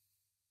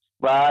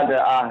 بله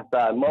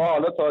احسن. ما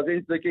حالا تازه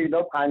ایسته که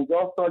اینا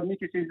 50 سال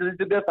میکشه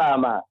چیزی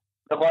بفهمن.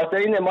 به خاطر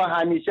اینه ما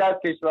همیشه از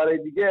کشورهای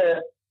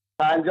دیگه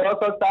 50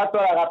 سال 100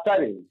 سال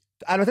عقب‌تریم.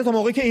 البته تا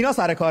موقعی که اینا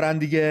سر کارن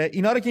دیگه،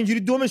 اینا رو که اینجوری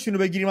دمشون رو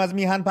بگیریم از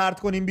میهن پرت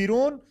کنیم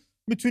بیرون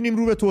میتونیم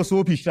رو به توسعه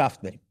و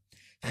پیشرفت بریم.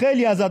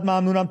 خیلی ازت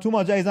ممنونم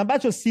توماج عزیزم.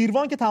 بچا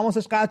سیروان که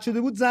تماسش قطع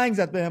شده بود زنگ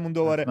زد بهمون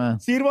دوباره.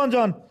 سیروان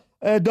جان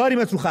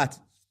داریمت رو خط.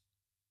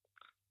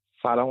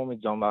 سلام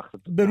امید جان، وقتت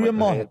به روی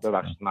ماه.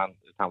 ببخشید من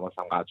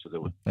تماسم قطع شده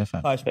بود.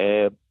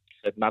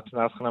 خدمتتون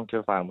عرض کنم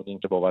که فرمودین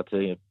که بابت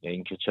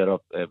اینکه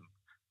چرا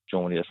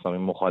جمهوری اسلامی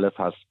مخالف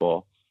هست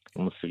با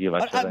موسیقی و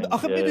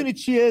آخه میدونید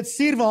چیه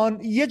سیروان،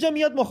 یه جا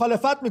میاد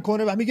مخالفت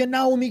میکنه و میگه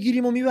نه و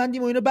میگیریم و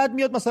میبندیم و اینا، بعد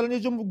میاد مثلا یه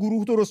جا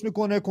گروه درست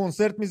میکنه،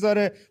 کنسرت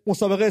میذاره،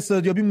 مسابقه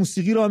استادیابی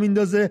موسیقی را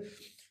میندازه.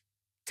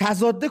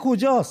 تضاده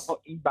کجاست؟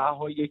 این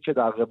بهاییه که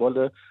در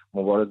قبال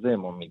مبارزه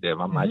ما میده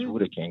و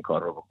مجبوره که این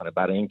کار رو بکنه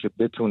برای اینکه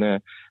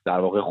بتونه در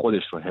واقع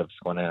خودش رو حفظ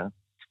کنه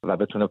و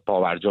بتونه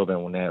پاورجا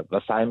بمونه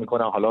و سعی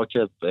میکنه حالا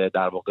که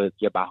در واقع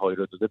یه بهایی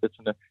رو داده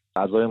بتونه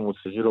فضای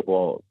موسیقی رو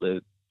با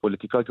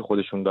پلیتیکایی که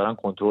خودشون دارن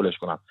کنترلش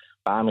کنن.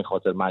 به همین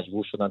خاطر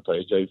مجبور شدن تا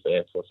یه جایی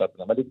فرصت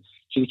بدن. ولی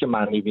چیزی که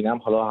من میبینم،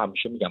 حالا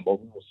همیشه میگم با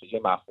موسیقی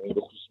مفهومی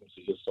به خصوص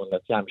موسیقی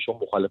سنتی همیشه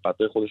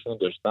مخالفتای خودشون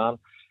داشتن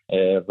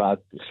و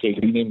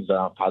خیلی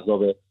نمیذارن فضا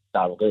به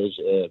در واقع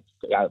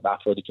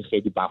افرادی که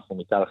خیلی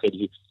مفهومی‌تر،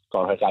 خیلی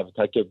کارهای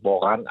قوی‌تر که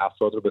واقعا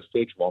افراد رو به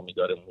فکر وامی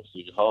داره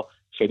موسیقی ها،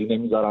 خیلی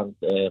نمیذارن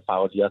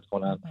فعالیت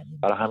کنن.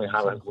 برای همین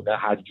همگونه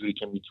هر جوری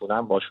که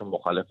میتونن باشون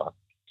مخالفن.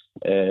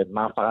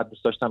 من فقط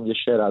دوست داشتم یه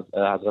شعر از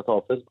حضرت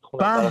حافظ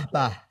بخونم. به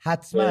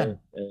حتما.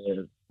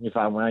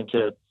 میفرمایند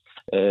که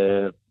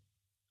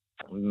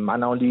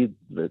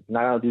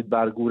نالید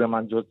بر گور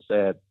من جز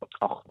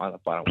من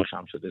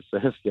فراموشم شده،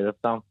 سهس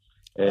گرفتم.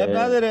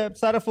 نداره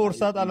سر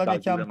فرصت الان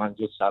یکم. من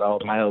جز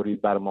شراب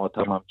نیارید بر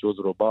ماتمم جز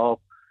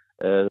رباب،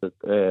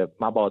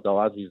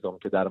 مبادا عزیزم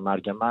که در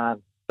مرگ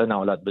من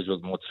بنالد به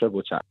جز مطرب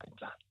و چنگ.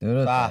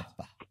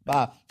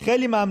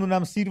 خیلی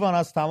ممنونم سیروان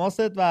از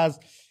تماست و از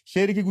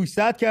شعری که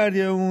گوشزد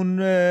کردی. اون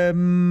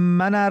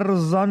من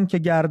ارزان که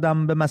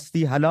گردم به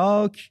مستی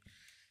هلاک،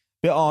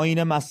 به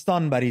آیین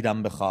مستان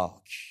بریدم به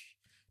خاک،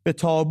 به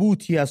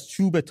تابوتی از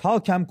چوب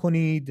تاکم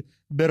کنید،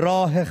 به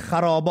راه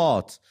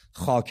خرابات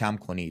خاکم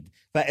کنید.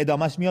 و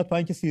ادامش میاد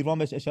پایین که سیروان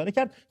بهش اشاره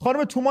کرد.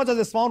 خانم توماج از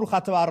اصفهان رو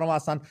خط برنامه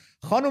هستن.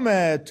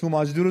 خانم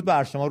توماج درود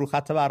بر شما، رو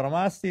خط برنامه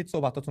هستید،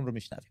 صحبتاتون رو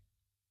میشنویم.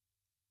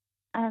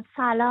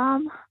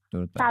 سلام،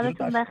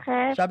 شبتون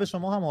بخیر. شب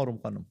شما هم آروم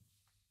خانم.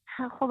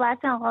 خوب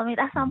هستین آقا امید؟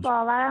 اصلا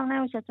باورم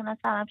نمیشه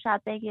تونستم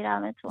شب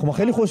بگیرمتون. ما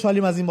خیلی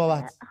خوشحالیم از این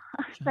بابت.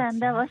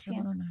 زنده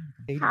باشین.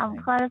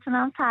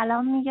 همکارتونم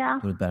سلام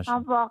میگم.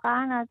 من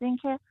واقعا از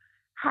اینکه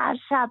هر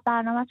شب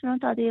برنامه‌تون رو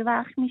تا دیر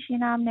وقت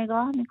میشینم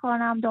نگاه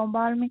میکنم،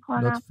 دنبال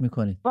میکنم. لطف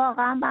میکنید.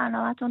 واقعا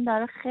برنامه‌تون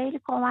داره خیلی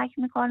کمک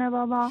میکنه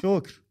بابا.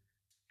 شکر.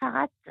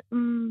 فقط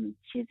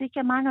چیزی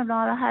که منو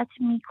ناراحت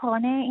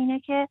میکنه اینه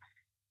که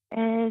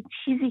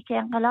چیزی که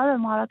انقلاب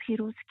ما رو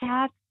پیروز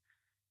کرد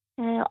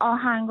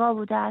آهنگا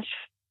بودش.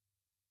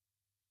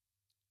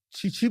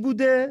 چی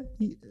بوده؟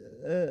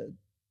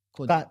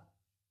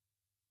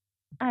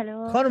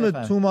 الو خانم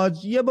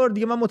توماج یه بار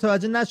دیگه من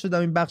متوجه نشدم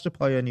این بخش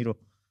پایانی رو.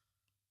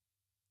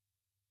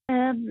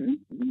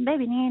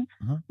 ببینین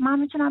من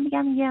میتونم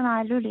بگم یه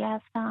معلولی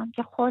هستم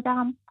که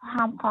خودم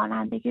هم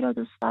خوانندگی رو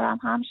دوست دارم،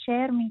 هم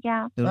شعر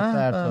میگم.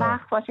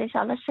 وقت باشه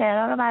انشالله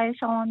شعرها رو برای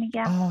شما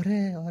میگم.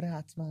 آره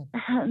حتما.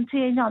 توی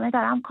این جامعه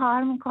دارم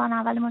کار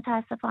میکنم ولی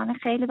متاسفانه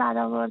خیلی بد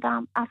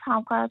آوردم. از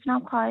همکاراتونم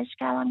خواهش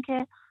کردم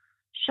که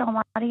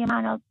شماره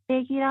منو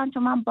بگیرن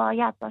چون من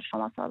باید با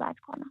شما صحبت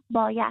کنم.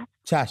 باید.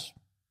 چشم.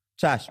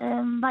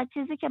 و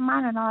چیزی که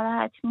منو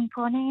ناراحت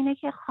میکنه اینه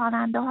که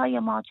خواننده های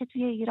ما چه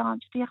توی ایران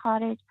چه توی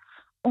خارج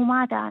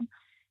اومدن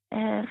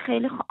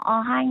خیلی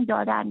آهنگ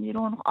دادن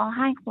بیرون،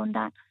 آهنگ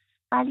خوندن،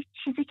 ولی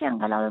چیزی که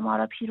انقلاب ما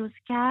را پیروز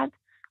کرد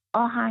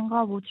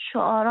آهنگا بود،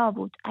 شعارا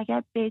بود.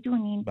 اگر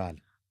بدونین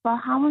با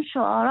همون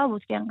شعارا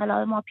بود که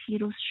انقلاب ما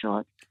پیروز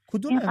شد.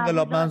 کدوم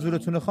انقلاب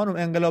منظورتونه خانم؟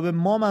 انقلاب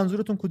ما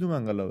منظورتون کدوم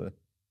انقلابه؟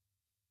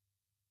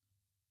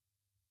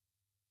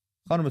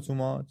 خانم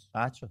توماج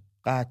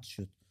قطع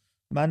شد.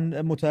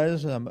 من متوجه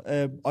شدم.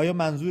 آیا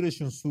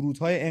منظورشون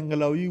سرودهای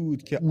انقلابی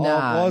بود که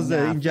آغاز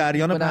این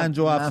جریان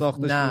 57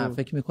 ساخته شد؟ نه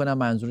فکر میکنم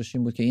منظورش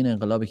این بود که این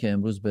انقلابی که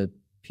امروز به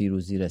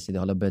پیروزی رسیده،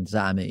 حالا به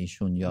زعم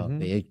ایشون یا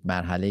به یک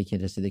مرحله‌ای که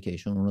رسیده که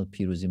ایشون اون رو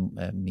پیروزی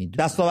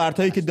میدونه.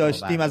 دستاوردهایی که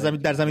داشتیم از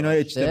در زمینه‌های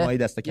اجتماعی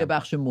دست کم. یه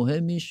بخش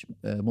مهمیش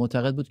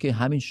معتقد بود که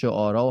همین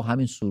شعارها و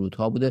همین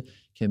سرودها بوده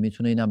که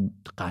میتونه اینم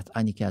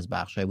قطعاً یکی از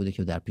بخشایی بوده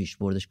که در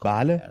پیشبردش کار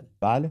کرده.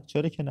 بله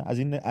چرا که نه،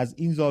 از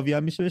این زاویه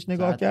هم میشه بهش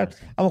نگاه کرد.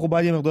 اما خب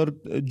باید یه مقدار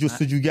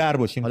جستجوگر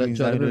باشیم تو این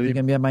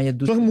زمینه. من یه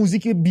دوست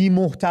موزیک بی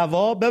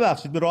محتوا،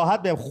 ببخشید به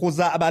راحت بگم،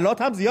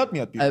 خزعبلات هم زیاد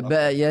میاد بیرون.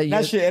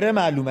 نه شعر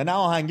معلومه، نه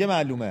آهنگ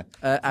معلومه،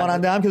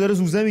 خواننده هم که داره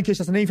زوزه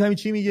میکشه اصلا نمیفهمی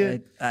چی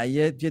میگه.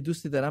 یه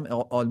دوستی دارم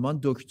آلمان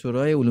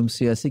دکترای علوم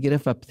سیاسی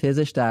گرفت و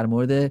تزش در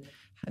مورد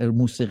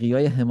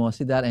موسیقی‌های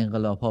حماسی در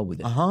انقلاب‌ها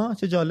بوده. آها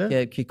چه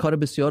جالب. که کار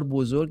بسیار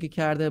بزرگی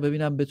کرده.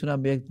 ببینم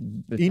بتونم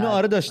اینو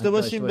آره داشته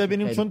باشیم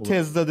ببینیم، چون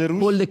تز داده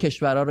روش کل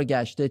کشورها رو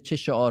گشته، چه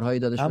شعارهایی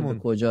داده شده، به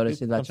کجا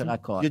رسید و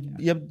چقدر کار.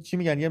 چی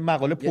میگن، یه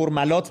مقاله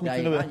پرملات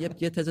میتونه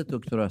یه تز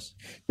دکتراست.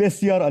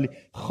 بسیار عالی.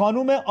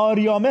 خانم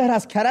آریامهر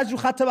از کرج رو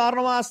خط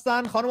برنامه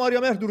هستن. خانم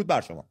آریامهر درود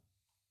بر شما.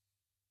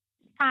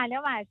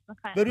 سلام عرض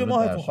می‌کنم. بریم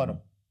ماهتون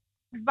خانم.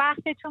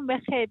 وقتتون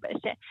بخیر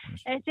باشه.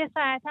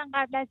 جسارتا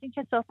قبل از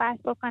اینکه صحبت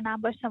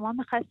بکنم با شما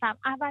میخواستم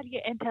اول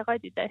یه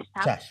انتقادی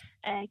داشتم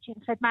که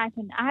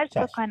خدمتتون عرض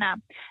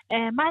بکنم.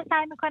 من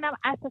سعی میکنم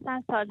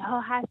اساسا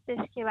سالها هستش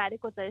که برای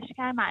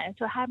گزارشگر من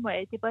تو هر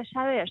موردی باشه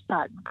رو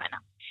ارسال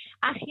میکنم.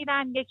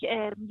 اخیراً یک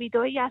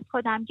ویدئویی از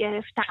خودم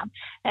گرفتم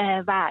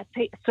و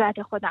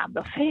صورت خودم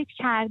رو فید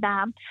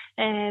کردم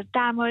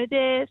در مورد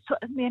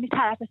یعنی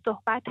طرف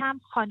صحبتم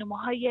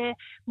خانم‌های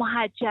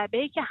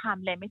محجبه‌ای که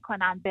حمله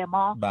میکنن به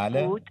ما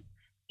بود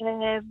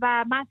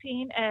و من توی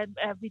این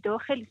ویدیو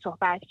خیلی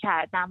صحبت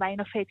کردم و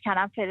اینو فید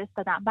کردم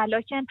فرستادم،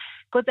 ولیکن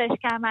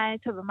گزارشگر من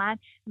تو به من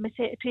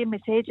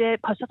توی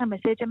پاسخ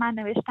مسیج من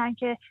نوشتن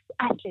که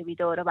اصل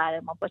ویدیو رو برای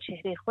ما با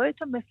چهره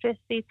خودتون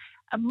بفرستید،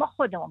 ما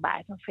خودمون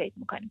براتون فید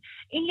میکنیم.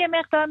 این یه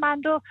مقدار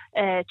من رو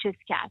چیز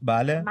کرد،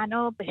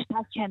 منو به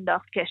شک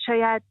انداخت که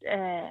شاید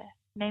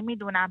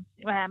نمیدونم،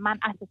 من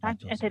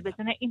اساسا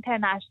تلویزیون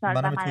اینترنشنال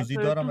و من دوست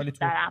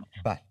دارم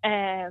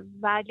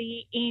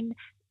ولی این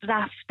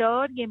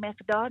رفتار یه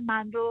مقدار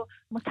من رو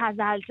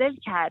متزلزل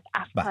کرد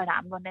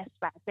افکارم رو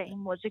نسبت به این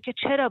موضوع که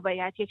چرا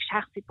باید یک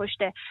شخصی پشت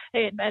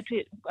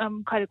توی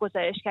کار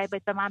گزارشگری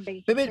به من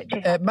بگه. ببین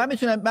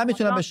من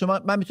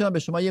میتونم به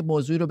شما یه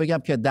موضوعی رو بگم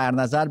که در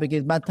نظر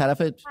بگیرید. من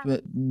طرف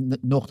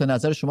نقطه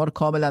نظر شما رو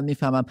کاملا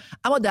میفهمم،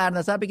 اما در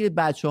نظر بگیرید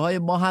بچه‌های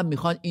ما هم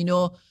میخوان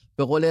اینو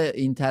به قول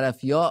این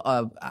طرفیا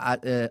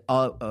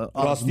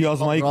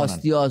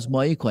راستی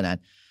آزمایی کنن.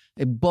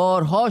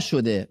 بارها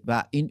شده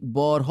و این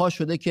بارها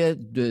شده که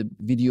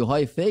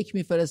ویدیوهای فیک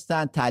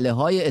میفرستن،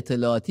 تله‌های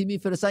اطلاعاتی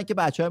میفرستن که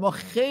بچه‌های ما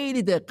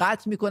خیلی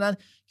دقت میکنن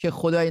که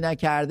خدایی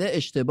نکرده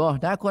اشتباه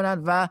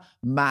نکنن و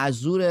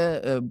معذور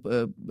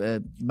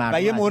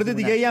و یه مورد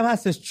دیگه هم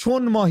هستش،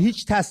 چون ما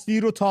هیچ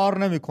تصویر رو تار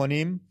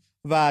نمی‌کنیم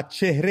و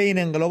چهره این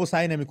انقلاب رو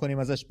سعی نمی‌کنیم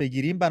ازش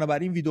بگیریم،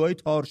 بنابراین ویدیوهای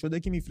تار شده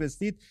که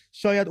میفرستید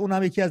شاید اون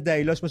هم یکی از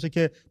دلایلاش باشه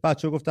که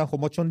بچه‌ها گفتن خب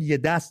ما چون یه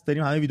دست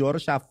داریم همه ویدیوها رو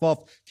شفاف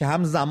که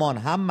هم زمان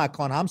هم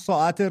مکان هم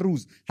ساعت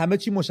روز همه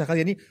چی مشخص،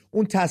 یعنی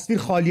اون تصویر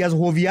خالی از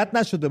هویت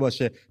نشده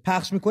باشه،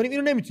 پخش می‌کنیم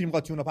اینو نمیتونیم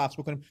قاطی اونو پخش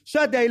بکنیم.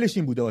 شاید دلیلش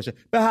این بوده باشه.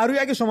 به هر روی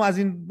اگه شما از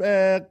این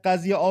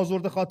قضیه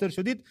آزرده خاطر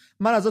شدید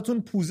من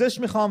ازتون پوزش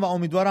می‌خوام و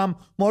امیدوارم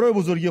ما رو به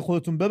بزرگی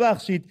خودتون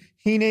ببخشید.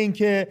 حین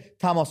اینکه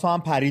تماس‌ها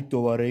هم پرید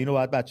دوباره، اینو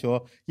باید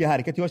بچه‌ها یه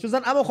حرکتی باشه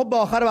بزن. اما خب به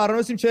آخر برنامه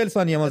رسیدیم، 40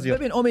 ثانیه مازیار.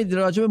 ببین امید،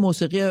 راجع به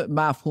موسیقی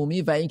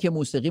مفهومی و اینکه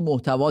موسیقی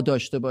محتوا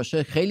داشته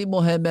باشه خیلی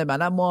مهمه،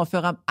 منم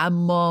موافقم،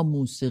 اما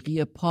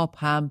موسیقی پاپ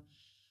هم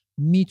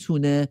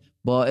میتونه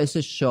باعث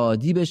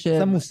شادی بشه.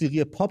 مثلا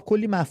موسیقی پاپ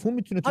کلی مفهوم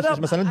میتونه توش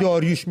باشه. مثلا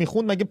داریوش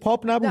میخوند مگه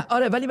پاپ نبود؟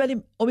 آره ولی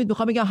امید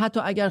میخوام بگم حتی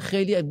اگر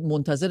خیلی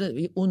منتظر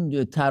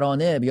اون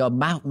ترانه یا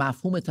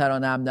مفهوم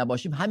ترانه هم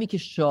نباشیم، همین که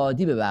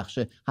شادی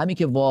ببخشه، همین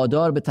که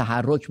وادار به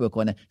تحرک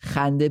بکنه،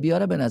 خنده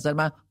بیاره، به نظر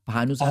من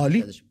هنوز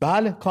عالی.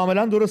 بله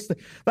کاملا درسته.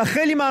 و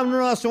خیلی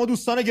ممنونم از شما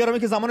دوستان گرامی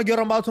که زمان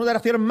گرانبهاتون رو در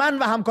اختیار من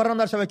و همکارانم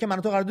در شبکه من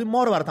و تو قرار دادید،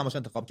 ما رو برای تماشا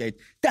انتخاب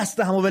کردید. دست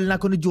همو ول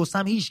نکنید،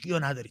 جسم هیچ کیو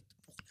ندارید.